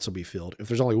the slots will be filled. If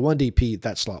there's only one DP,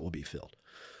 that slot will be filled.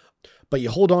 But you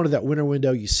hold on to that winter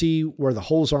window. You see where the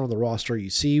holes are on the roster. You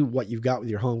see what you've got with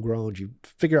your homegrown. You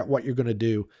figure out what you're going to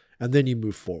do, and then you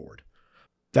move forward.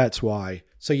 That's why.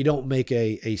 So you don't make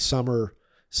a summer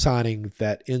signing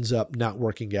that ends up not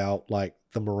working out, like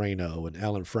the Moreno and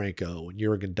Alan Franco and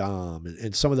Jurgen Damm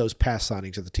and some of those past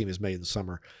signings that the team has made in the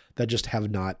summer that just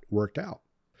have not worked out.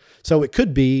 So it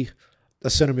could be a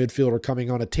center midfielder coming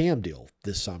on a TAM deal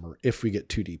this summer if we get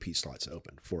 2 DP slots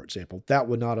open, for example. That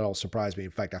would not at all surprise me.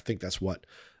 In fact, I think that's what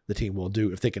the team will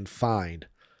do if they can find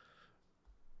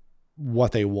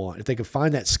what they want. If they can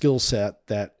find that skill set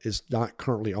that is not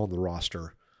currently on the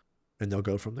roster, and they'll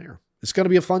go from there. It's going to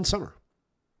be a fun summer.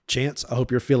 Chance, I hope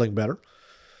you're feeling better.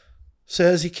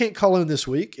 Says he can't call in this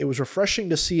week. It was refreshing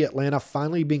to see Atlanta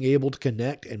finally being able to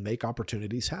connect and make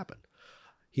opportunities happen.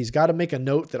 He's got to make a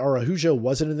note that Araujo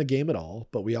wasn't in the game at all,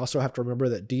 but we also have to remember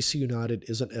that DC United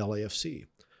isn't LAFC.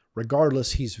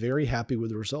 Regardless, he's very happy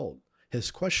with the result.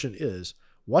 His question is,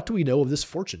 what do we know of this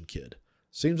Fortune kid?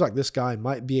 Seems like this guy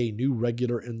might be a new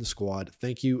regular in the squad.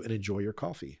 Thank you and enjoy your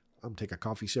coffee. I'm going to take a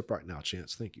coffee sip right now,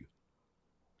 Chance. Thank you.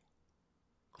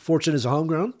 Fortune is a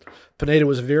homegrown. Pineda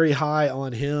was very high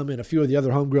on him and a few of the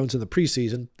other homegrowns in the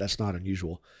preseason. That's not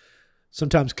unusual.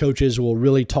 Sometimes coaches will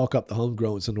really talk up the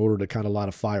homegrowns in order to kind of light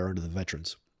a fire under the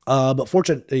veterans. But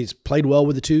Fortune, he's played well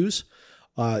with the twos.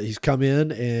 He's come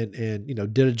in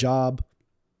and did a job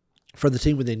for the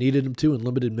team when they needed him to in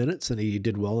limited minutes, and he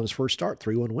did well in his first start,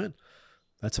 3-1 win.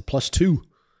 That's a +2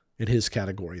 in his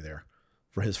category there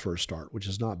for his first start, which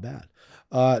is not bad.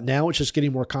 Now it's just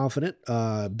getting more confident,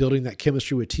 building that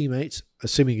chemistry with teammates,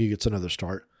 assuming he gets another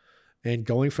start, and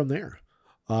going from there.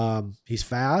 He's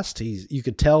fast. You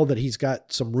could tell that he's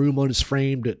got some room on his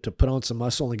frame to put on some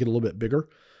muscle and get a little bit bigger.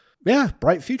 Yeah,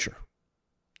 bright future.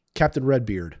 Captain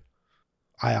Redbeard.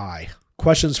 Aye.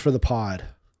 Questions for the pod.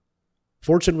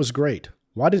 Fortune was great.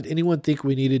 Why did anyone think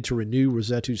we needed to renew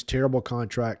Rossetto's terrible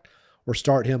contract or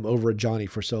start him over a Johnny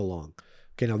for so long?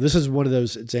 Okay, now this is one of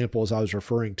those examples I was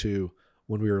referring to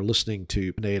when we were listening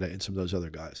to Pineda and some of those other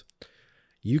guys.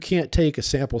 You can't take a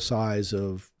sample size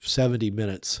of 70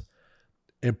 minutes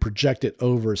and project it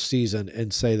over a season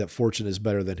and say that Fortune is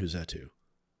better than Huzetu.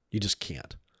 You just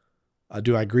can't.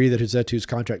 Do I agree that Huzetu's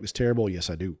contract is terrible? Yes,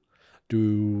 I do.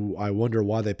 Do I wonder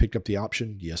why they picked up the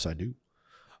option? Yes, I do.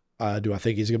 Do I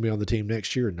think he's going to be on the team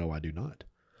next year? No, I do not.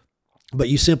 But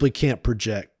you simply can't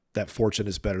project that Fortune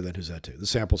is better than Huzetu. The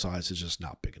sample size is just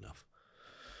not big enough.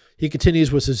 He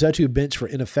continues with Huzetu bench for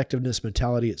ineffectiveness,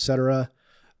 mentality, etc.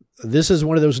 This is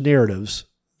one of those narratives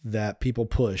that people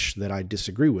push that I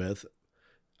disagree with.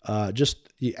 Just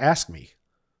you ask me,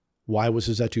 why was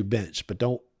Huzetu benched? But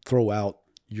don't throw out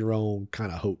your own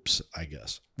kind of hopes, I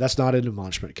guess. That's not an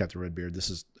admonishment, Captain Redbeard.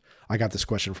 I got this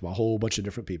question from a whole bunch of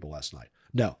different people last night.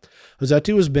 No,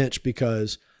 Huzetu was benched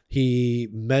because he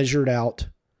measured out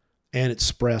and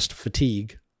expressed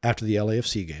fatigue after the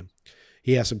LAFC game.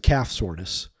 He has some calf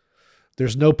soreness.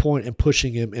 There's no point in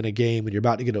pushing him in a game when you're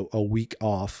about to get a week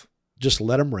off. Just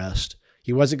let him rest.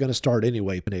 He wasn't going to start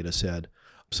anyway, Pineda said.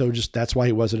 So that's why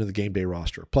he wasn't in the game day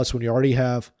roster. Plus, when you already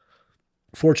have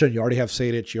Fortune, you already have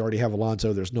Sadic, you already have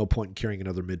Alonso, there's no point in carrying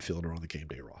another midfielder on the game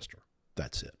day roster.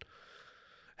 That's it.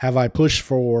 Have I pushed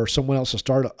for someone else to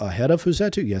start ahead of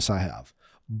Huzetu? Yes, I have.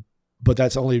 But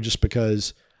that's only just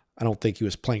because I don't think he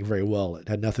was playing very well. It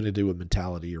had nothing to do with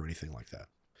mentality or anything like that.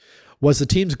 Was the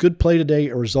team's good play today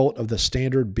a result of the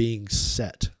standard being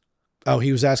set? Oh,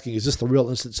 he was asking, is this the real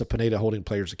instance of Pineda holding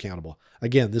players accountable?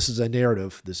 Again, this is a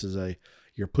narrative.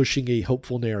 You're pushing a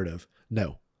hopeful narrative.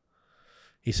 No.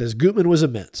 He says, Gutman was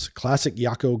immense. Classic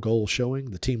Yako goal showing.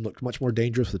 The team looked much more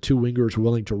dangerous with the two wingers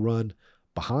willing to run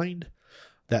behind.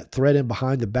 That threat in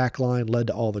behind the back line led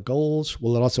to all the goals.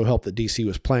 Well, it also helped that DC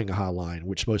was playing a high line,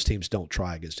 which most teams don't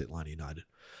try against Atlanta United.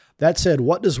 That said,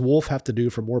 what does Wolf have to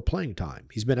do for more playing time?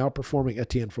 He's been outperforming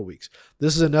Etienne for weeks.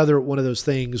 This is another one of those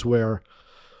things where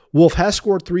Wolf has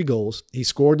scored 3 goals. He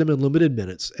scored them in limited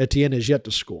minutes. Etienne has yet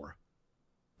to score.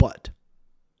 But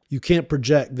you can't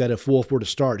project that if Wolf were to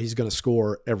start, he's going to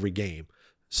score every game.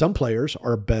 Some players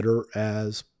are better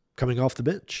as coming off the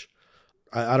bench.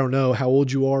 I don't know how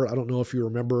old you are. I don't know if you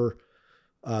remember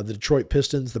the Detroit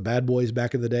Pistons, the bad boys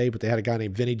back in the day, but they had a guy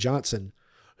named Vinnie Johnson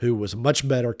who was much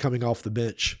better coming off the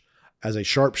bench as a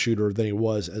sharpshooter than he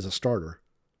was as a starter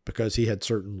because he had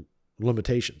certain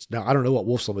limitations. Now, I don't know what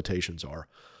Wolf's limitations are,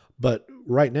 but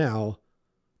right now,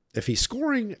 if he's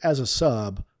scoring as a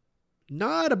sub,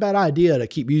 not a bad idea to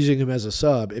keep using him as a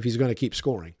sub if he's going to keep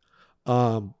scoring.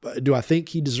 Do I think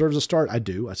he deserves a start? I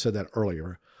do. I said that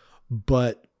earlier.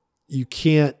 But you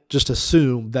can't just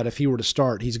assume that if he were to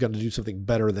start, he's going to do something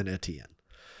better than Etienne.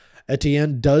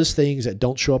 Etienne does things that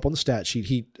don't show up on the stat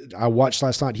sheet. I watched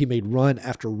last night, he made run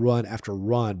after run after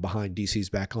run behind DC's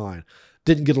back line.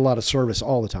 Didn't get a lot of service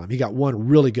all the time. He got one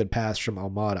really good pass from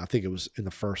Almada, I think it was in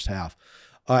the first half,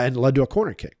 and led to a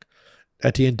corner kick.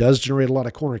 Etienne does generate a lot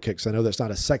of corner kicks. I know that's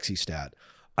not a sexy stat.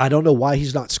 I don't know why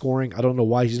he's not scoring. I don't know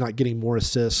why he's not getting more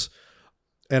assists.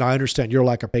 And I understand your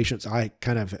lack of patience. I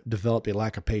kind of developed a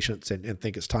lack of patience and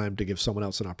think it's time to give someone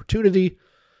else an opportunity.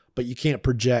 But you can't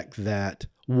project that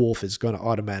Wolf is going to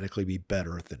automatically be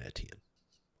better than Etienne.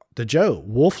 To Joe,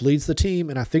 Wolf leads the team,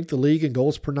 and I think the league in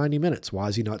goals per 90 minutes. Why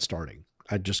is he not starting?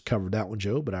 I just covered that one,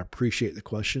 Joe, but I appreciate the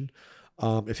question.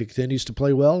 If he continues to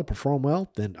play well, perform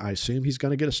well, then I assume he's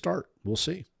going to get a start. We'll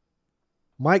see.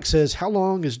 Mike says, how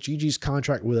long is Gigi's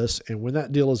contract with us? And when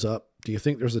that deal is up, do you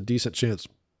think there's a decent chance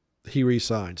he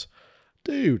re-signs?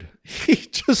 Dude, he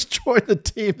just joined the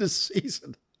team this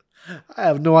season. I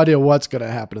have no idea what's going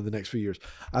to happen in the next few years.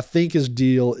 I think his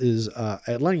deal is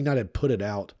Atlanta United put it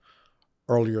out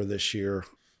earlier this year.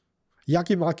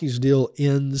 Yakimaki's deal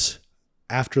ends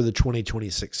after the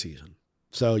 2026 season.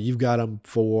 So you've got him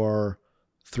for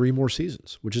 3 more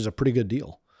seasons, which is a pretty good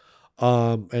deal.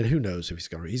 And who knows if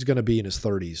he's going to be in his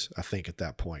 30s, I think, at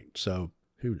that point. So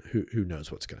who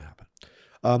knows what's going to happen.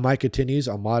 Mike continues,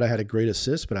 Almada had a great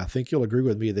assist, but I think you'll agree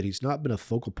with me that he's not been a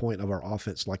focal point of our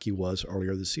offense like he was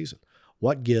earlier this season.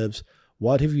 What gives?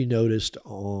 What have you noticed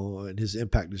on his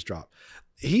impact has dropped?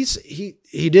 He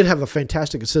did have a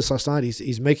fantastic assist last night.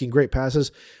 He's making great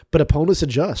passes, but opponents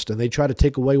adjust, and they try to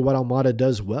take away what Almada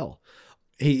does well.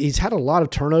 He's had a lot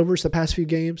of turnovers the past few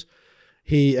games.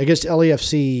 Against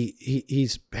LAFC,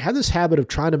 he's had this habit of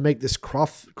trying to make this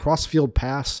cross-field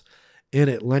pass in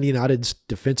Atlanta United's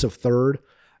defensive third.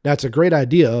 Now, it's a great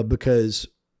idea because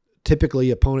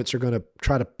typically opponents are going to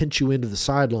try to pinch you into the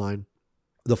sideline,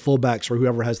 the fullbacks or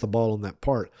whoever has the ball on that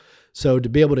part. So to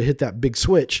be able to hit that big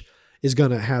switch is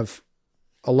going to have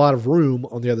a lot of room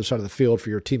on the other side of the field for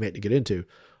your teammate to get into.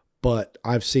 But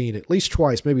I've seen at least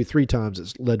twice, maybe 3 times,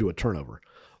 it's led to a turnover.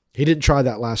 He didn't try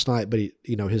that last night, but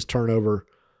his turnover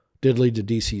did lead to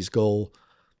DC's goal.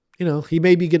 He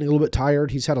may be getting a little bit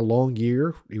tired. He's had a long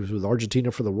year. He was with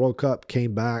Argentina for the World Cup,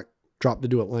 came back, dropped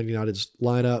into Atlanta United's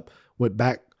lineup, went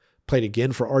back, played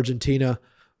again for Argentina.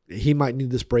 He might need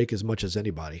this break as much as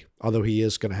anybody, although he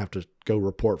is going to have to go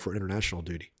report for international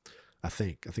duty. I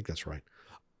think that's right.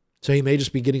 So he may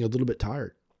just be getting a little bit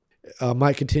tired.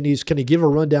 Mike continues, can he give a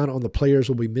rundown on the players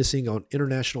will be missing on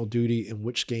international duty and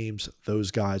which games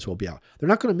those guys will be out? They're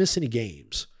not going to miss any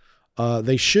games.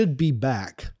 They should be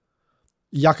back.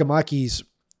 Giakoumakis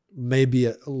may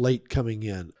be late coming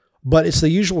in, but it's the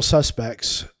usual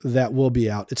suspects that will be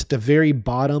out. It's at the very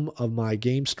bottom of my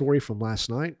game story from last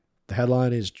night. The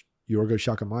headline is Yorgos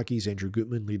Giakoumakis, Andrew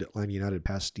Gutman lead Atlanta United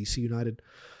past DC United.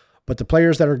 But the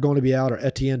players that are going to be out are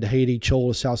Etienne to Haiti, Chol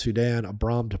to South Sudan,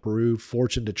 Abram to Peru,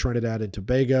 Fortune to Trinidad and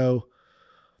Tobago.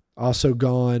 Also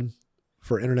gone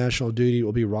for international duty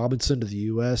will be Robinson to the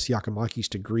U.S., Giakoumakis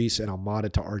to Greece, and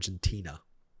Almada to Argentina.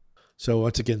 So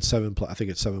once again, I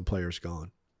think it's 7 players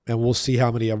gone. And we'll see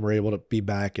how many of them are able to be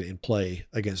back and play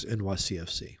against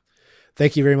NYCFC.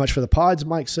 Thank you very much for the pods,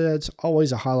 Mike says.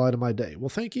 Always a highlight of my day. Well,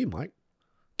 thank you, Mike.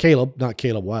 Caleb, not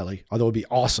Caleb Wiley, although it would be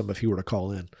awesome if he were to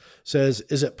call in, says,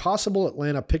 is it possible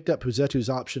Atlanta picked up Huzetu's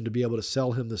option to be able to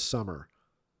sell him this summer?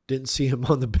 Didn't see him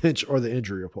on the bench or the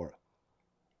injury report.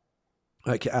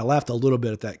 I laughed a little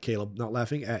bit at that, Caleb. Not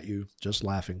laughing at you, just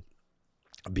laughing.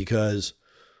 Because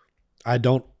I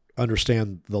don't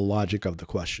understand the logic of the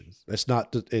question.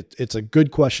 It's a good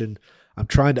question. I'm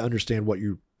trying to understand what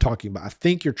you're talking about. I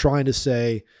think you're trying to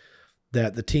say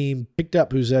that the team picked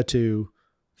up Huzetu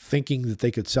thinking that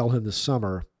they could sell him this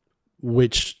summer,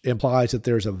 which implies that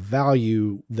there's a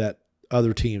value that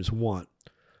other teams want.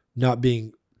 Not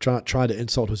being trying to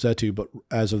insult Huzetu, but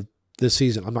as of this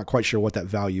season, I'm not quite sure what that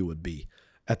value would be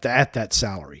at that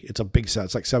salary. It's a big salary.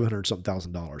 It's like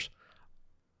 $700,000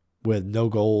 with no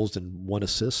goals and 1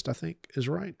 assist, I think is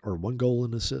right, or 1 goal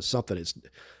and assist, something. It's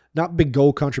not big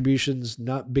goal contributions,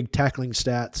 not big tackling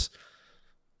stats.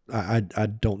 I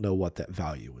don't know what that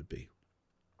value would be.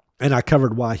 And I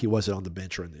covered why he wasn't on the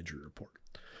bench or in the injury report.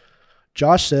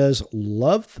 Josh says,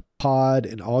 love the pod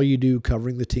and all you do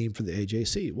covering the team for the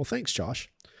AJC. Well, thanks, Josh.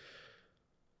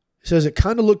 He says, it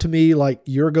kind of looked to me like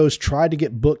Yorgos tried to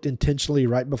get booked intentionally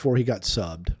right before he got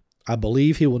subbed. I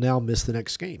believe he will now miss the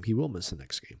next game. He will miss the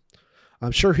next game.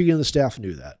 I'm sure he and the staff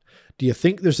knew that. Do you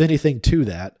think there's anything to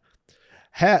that?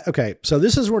 Okay, so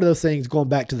this is one of those things going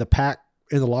back to the pack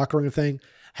in the locker room thing.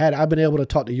 Had I been able to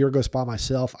talk to Yorgos by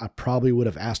myself, I probably would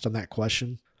have asked him that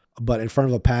question. But in front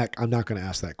of a pack, I'm not going to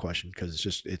ask that question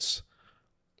because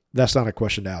that's not a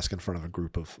question to ask in front of a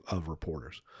group of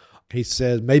reporters. He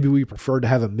says, maybe we prefer to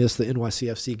have him miss the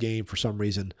NYCFC game for some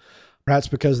reason, perhaps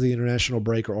because of the international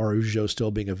break or Araujo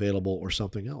still being available or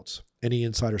something else. Any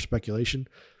insider speculation?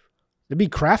 It'd be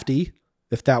crafty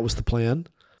if that was the plan.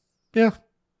 Yeah.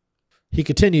 He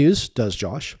continues, does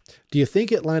Josh, do you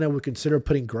think Atlanta would consider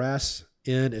putting grass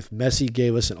in if Messi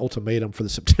gave us an ultimatum for the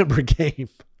September game?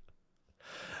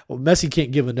 Well, Messi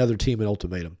can't give another team an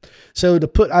ultimatum. So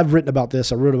I've written about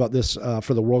this. I wrote about this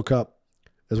for the World Cup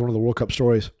as one of the World Cup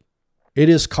stories. It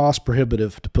is cost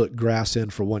prohibitive to put grass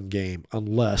in for one game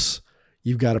unless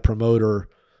you've got a promoter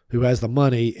who has the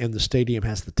money and the stadium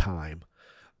has the time.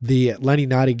 The Atlanta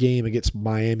United game against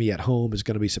Miami at home is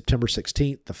going to be September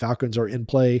 16th. The Falcons are in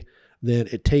play. Then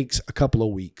it takes a couple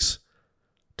of weeks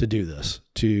to do this,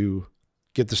 to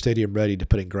get the stadium ready to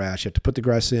put in grass. You have to put the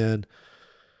grass in.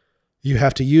 You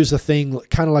have to use a thing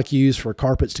kind of like you use for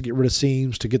carpets to get rid of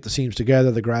seams, to get the seams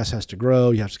together. The grass has to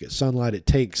grow. You have to get sunlight. It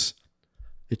takes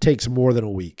more than a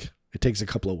week. It takes a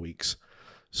couple of weeks.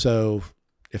 So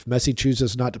if Messi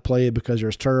chooses not to play because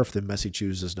there's turf, then Messi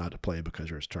chooses not to play because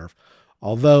there's turf.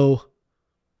 Although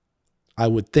I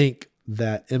would think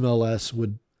that MLS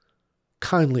would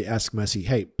kindly ask Messi,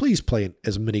 hey, please play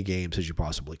as many games as you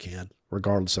possibly can,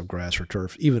 regardless of grass or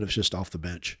turf, even if it's just off the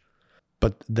bench.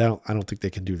 But I don't think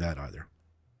they can do that either.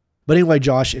 But anyway,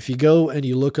 Josh, if you go and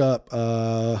you look up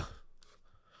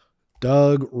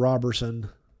Doug Robertson,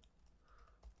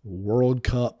 World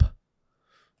Cup,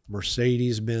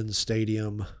 Mercedes-Benz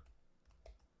Stadium,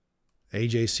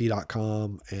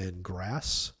 AJC.com, and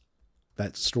grass,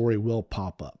 that story will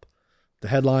pop up. The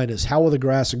headline is, How Will the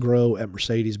Grass Grow at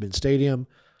Mercedes-Benz Stadium?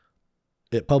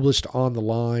 It published on The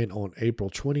Line on April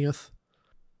 20th.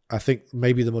 I think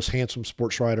maybe the most handsome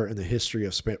sports writer in the history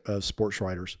of sports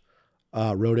writers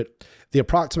wrote it. The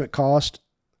approximate cost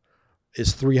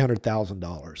is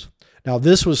 $300,000. Now,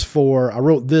 this was I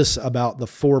wrote this about the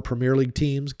 4 Premier League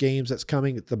teams games that's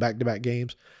coming, the back-to-back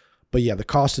games. But yeah, the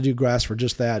cost to do grass for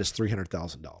just that is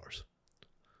 $300,000.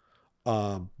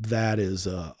 That is,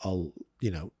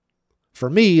 for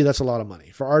me, that's a lot of money.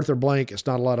 For Arthur Blank, it's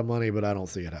not a lot of money, but I don't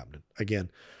see it happening. Again,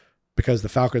 because the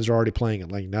Falcons are already playing,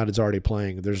 Atlanta United's already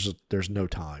playing, there's no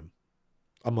time,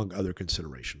 among other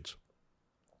considerations.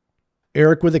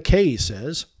 Eric with a K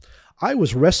says, I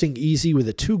was resting easy with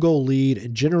a 2-goal lead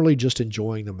and generally just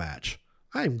enjoying the match.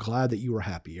 I am glad that you were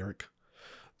happy, Eric.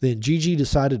 Then Gigi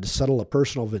decided to settle a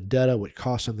personal vendetta, which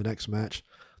cost him the next match.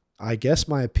 I guess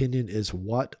my opinion is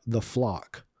what the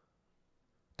flock.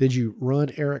 Did you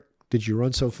run, Eric? Did you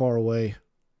run so far away?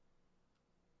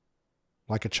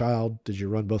 Like a child, did you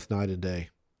run both night and day?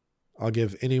 I'll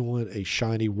give anyone a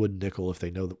shiny wooden nickel if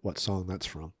they know what song that's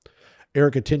from.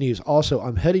 Eric continues, also,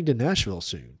 I'm heading to Nashville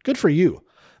soon. Good for you.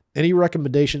 Any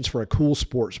recommendations for a cool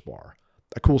sports bar?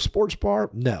 A cool sports bar?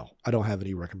 No, I don't have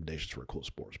any recommendations for a cool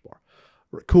sports bar.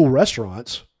 Cool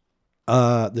restaurants.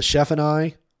 The Chef and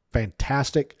I,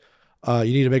 fantastic. You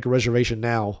need to make a reservation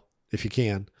now if you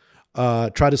can.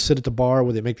 Try to sit at the bar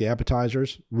where they make the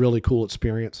appetizers. Really cool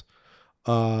experience.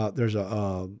 There's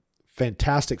a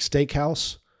fantastic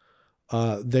steakhouse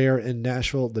there in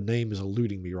Nashville. The name is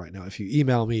eluding me right now. If you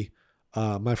email me,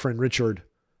 my friend Richard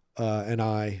and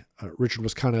I, Richard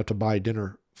was kind enough to buy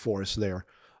dinner for us there.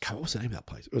 God, what was the name of that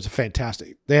place? It was a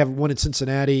fantastic. They have one in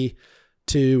Cincinnati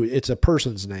too. It's a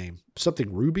person's name,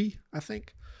 something Ruby, I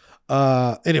think.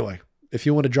 Anyway, if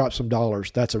you want to drop some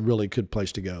dollars, that's a really good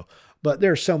place to go. But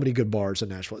there are so many good bars in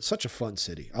Nashville. It's such a fun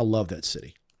city. I love that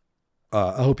city.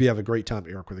 I hope you have a great time,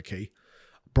 Eric with a K.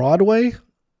 Broadway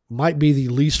might be the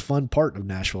least fun part of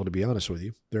Nashville, to be honest with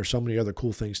you. There are so many other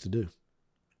cool things to do.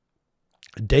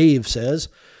 Dave says,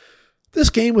 this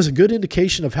game was a good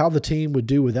indication of how the team would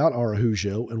do without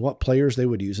Araujo and what players they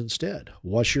would use instead.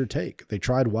 What's your take? They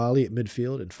tried Wiley at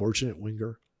midfield and Fortune at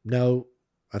winger. No,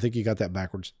 I think you got that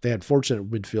backwards. They had Fortune at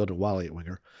midfield and Wiley at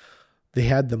winger. They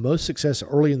had the most success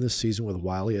early in this season with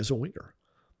Wiley as a winger.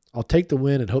 I'll take the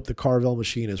win and hope the Carvel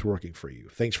machine is working for you.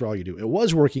 Thanks for all you do. It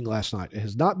was working last night. It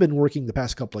has not been working the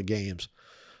past couple of games.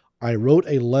 I wrote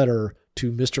a letter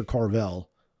to Mr. Carvel,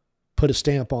 put a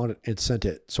stamp on it, and sent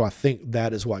it. So I think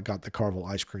that is what got the Carvel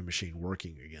ice cream machine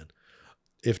working again.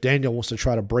 If Daniel wants to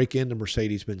try to break into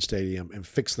Mercedes-Benz Stadium and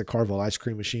fix the Carvel ice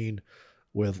cream machine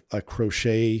with a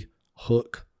crochet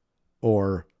hook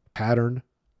or pattern,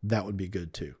 that would be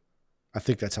good too. I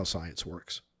think that's how science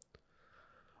works.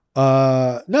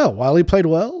 No, Wiley played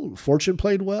well. Fortune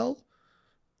played well.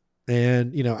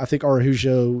 And, I think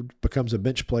Araujo becomes a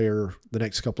bench player the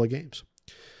next couple of games.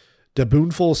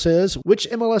 DeBoonful says, which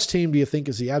MLS team do you think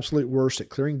is the absolute worst at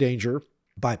clearing danger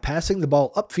by passing the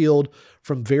ball upfield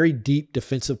from very deep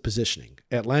defensive positioning?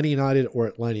 Atlanta United or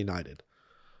Atlanta United?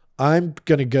 I'm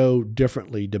going to go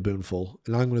differently, DeBoonful,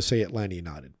 and I'm going to say Atlanta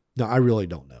United. No, I really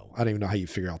don't know. I don't even know how you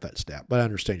figure out that stat, but I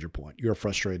understand your point. You're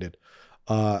frustrated.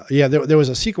 There was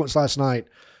a sequence last night.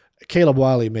 Caleb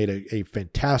Wiley made a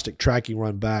fantastic tracking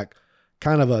run back,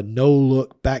 kind of a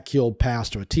no-look back-heeled pass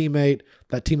to a teammate.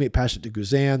 That teammate passed it to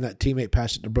Guzan. That teammate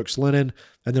passed it to Brooks Lennon,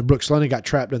 and then Brooks Lennon got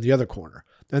trapped in the other corner.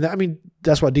 And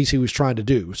that's what DC was trying to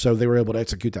do, so they were able to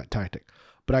execute that tactic.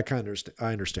 But I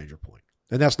understand your point.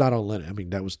 And that's not on Lennon.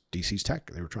 That was DC's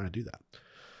tactic. They were trying to do that.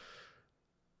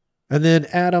 And then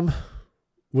Adam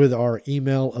with our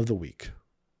email of the week.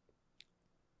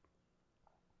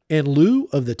 In lieu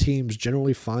of the team's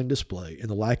generally fine display and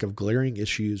the lack of glaring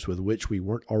issues with which we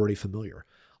weren't already familiar,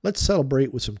 let's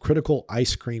celebrate with some critical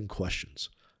ice cream questions.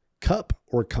 Cup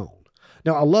or cone?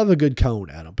 Now, I love a good cone,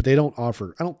 Adam, but I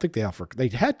don't think they offer. They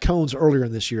had cones earlier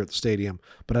in this year at the stadium,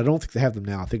 but I don't think they have them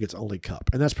now. I think it's only cup,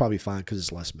 and that's probably fine because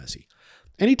it's less messy.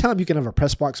 Anytime you can have a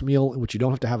press box meal in which you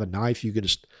don't have to have a knife, you can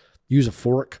just use a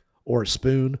fork or a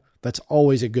spoon, that's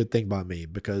always a good thing by me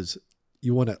because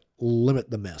you want to limit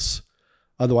the mess.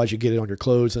 Otherwise, you get it on your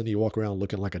clothes and you walk around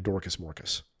looking like a Dorcas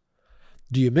Morcus.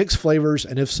 Do you mix flavors?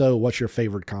 And if so, what's your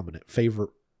favorite combination?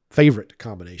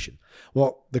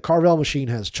 Well, the Carvel machine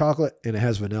has chocolate and it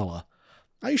has vanilla.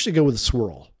 I usually go with a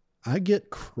swirl. I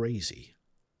get crazy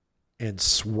and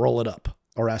swirl it up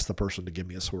or ask the person to give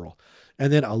me a swirl.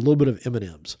 And then a little bit of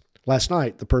M&Ms. Last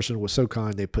night, the person was so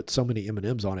kind, they put so many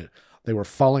M&Ms on it, they were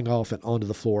falling off and onto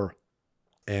the floor,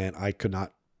 and I could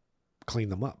not clean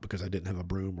them up because I didn't have a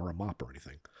broom or a mop or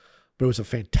anything. But it was a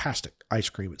fantastic ice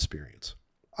cream experience.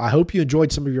 I hope you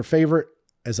enjoyed some of your favorite,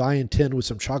 as I intend with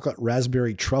some chocolate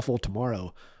raspberry truffle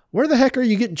tomorrow. Where the heck are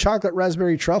you getting chocolate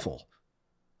raspberry truffle?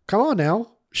 Come on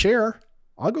now, share.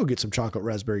 I'll go get some chocolate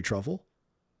raspberry truffle.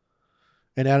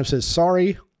 And Adam says,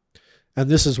 sorry. And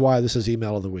this is why this is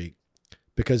email of the week.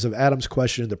 Because of Adam's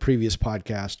question in the previous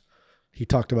podcast, he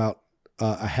talked about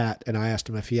a hat, and I asked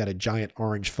him if he had a giant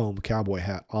orange foam cowboy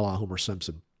hat a la Homer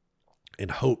Simpson, in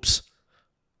hope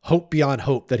beyond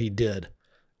hope that he did,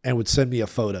 and would send me a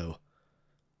photo.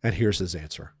 And here's his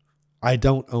answer. I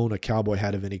don't own a cowboy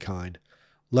hat of any kind,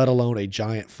 let alone a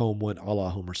giant foam one a la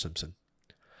Homer Simpson.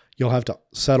 You'll have to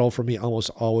settle for me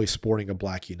almost always sporting a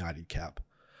black United cap.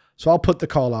 So I'll put the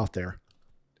call out there.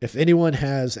 If anyone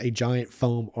has a giant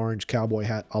foam orange cowboy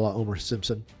hat a la Homer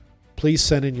Simpson, please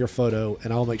send in your photo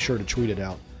and I'll make sure to tweet it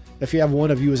out. If you have one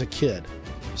of you as a kid,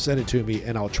 send it to me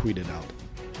and I'll tweet it out.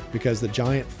 Because the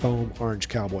giant foam orange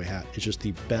cowboy hat is just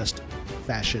the best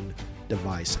fashion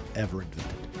device ever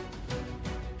invented.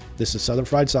 This is Southern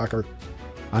Fried Soccer.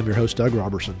 I'm your host, Doug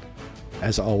Robertson.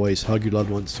 As always, hug your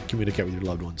loved ones, communicate with your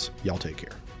loved ones. Y'all take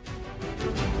care.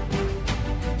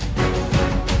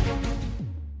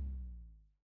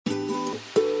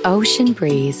 Ocean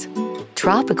breeze,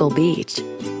 tropical beach,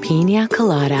 pina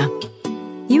colada.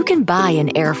 You can buy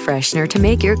an air freshener to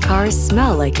make your car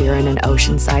smell like you're in an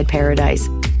oceanside paradise.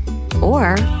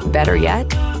 Or, better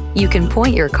yet, you can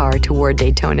point your car toward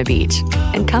Daytona Beach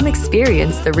and come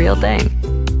experience the real thing.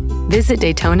 Visit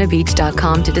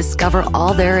DaytonaBeach.com to discover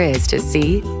all there is to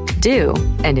see, do,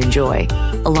 and enjoy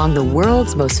along the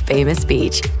world's most famous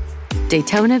beach.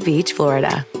 Daytona Beach,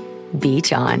 Florida.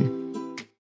 Beach on.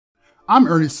 I'm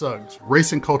Ernie Suggs,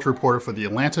 race and culture reporter for the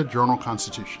Atlanta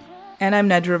Journal-Constitution. And I'm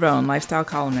Nedra Ravone, lifestyle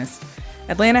columnist.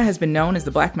 Atlanta has been known as the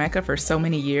Black Mecca for so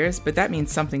many years, but that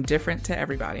means something different to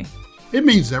everybody. It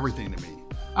means everything to me.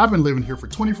 I've been living here for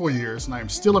 24 years, and I am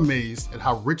still amazed at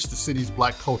how rich the city's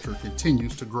Black culture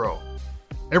continues to grow.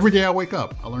 Every day I wake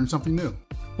up, I learn something new.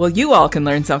 Well, you all can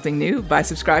learn something new by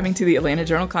subscribing to the Atlanta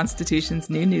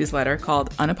Journal-Constitution's new newsletter called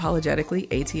Unapologetically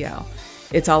ATL.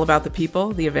 It's all about the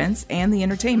people, the events, and the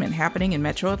entertainment happening in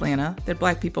Metro Atlanta that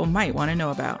Black people might want to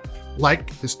know about.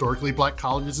 Like historically Black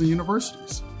colleges and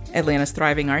universities. Atlanta's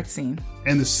thriving art scene.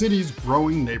 And the city's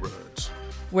growing neighborhoods.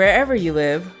 Wherever you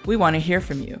live, we want to hear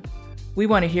from you. We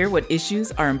want to hear what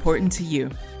issues are important to you.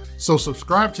 So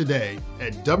subscribe today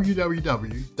at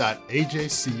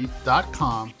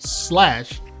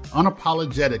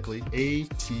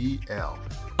www.ajc.com/unapologeticallyATL.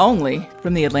 Only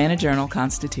from the Atlanta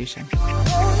Journal-Constitution.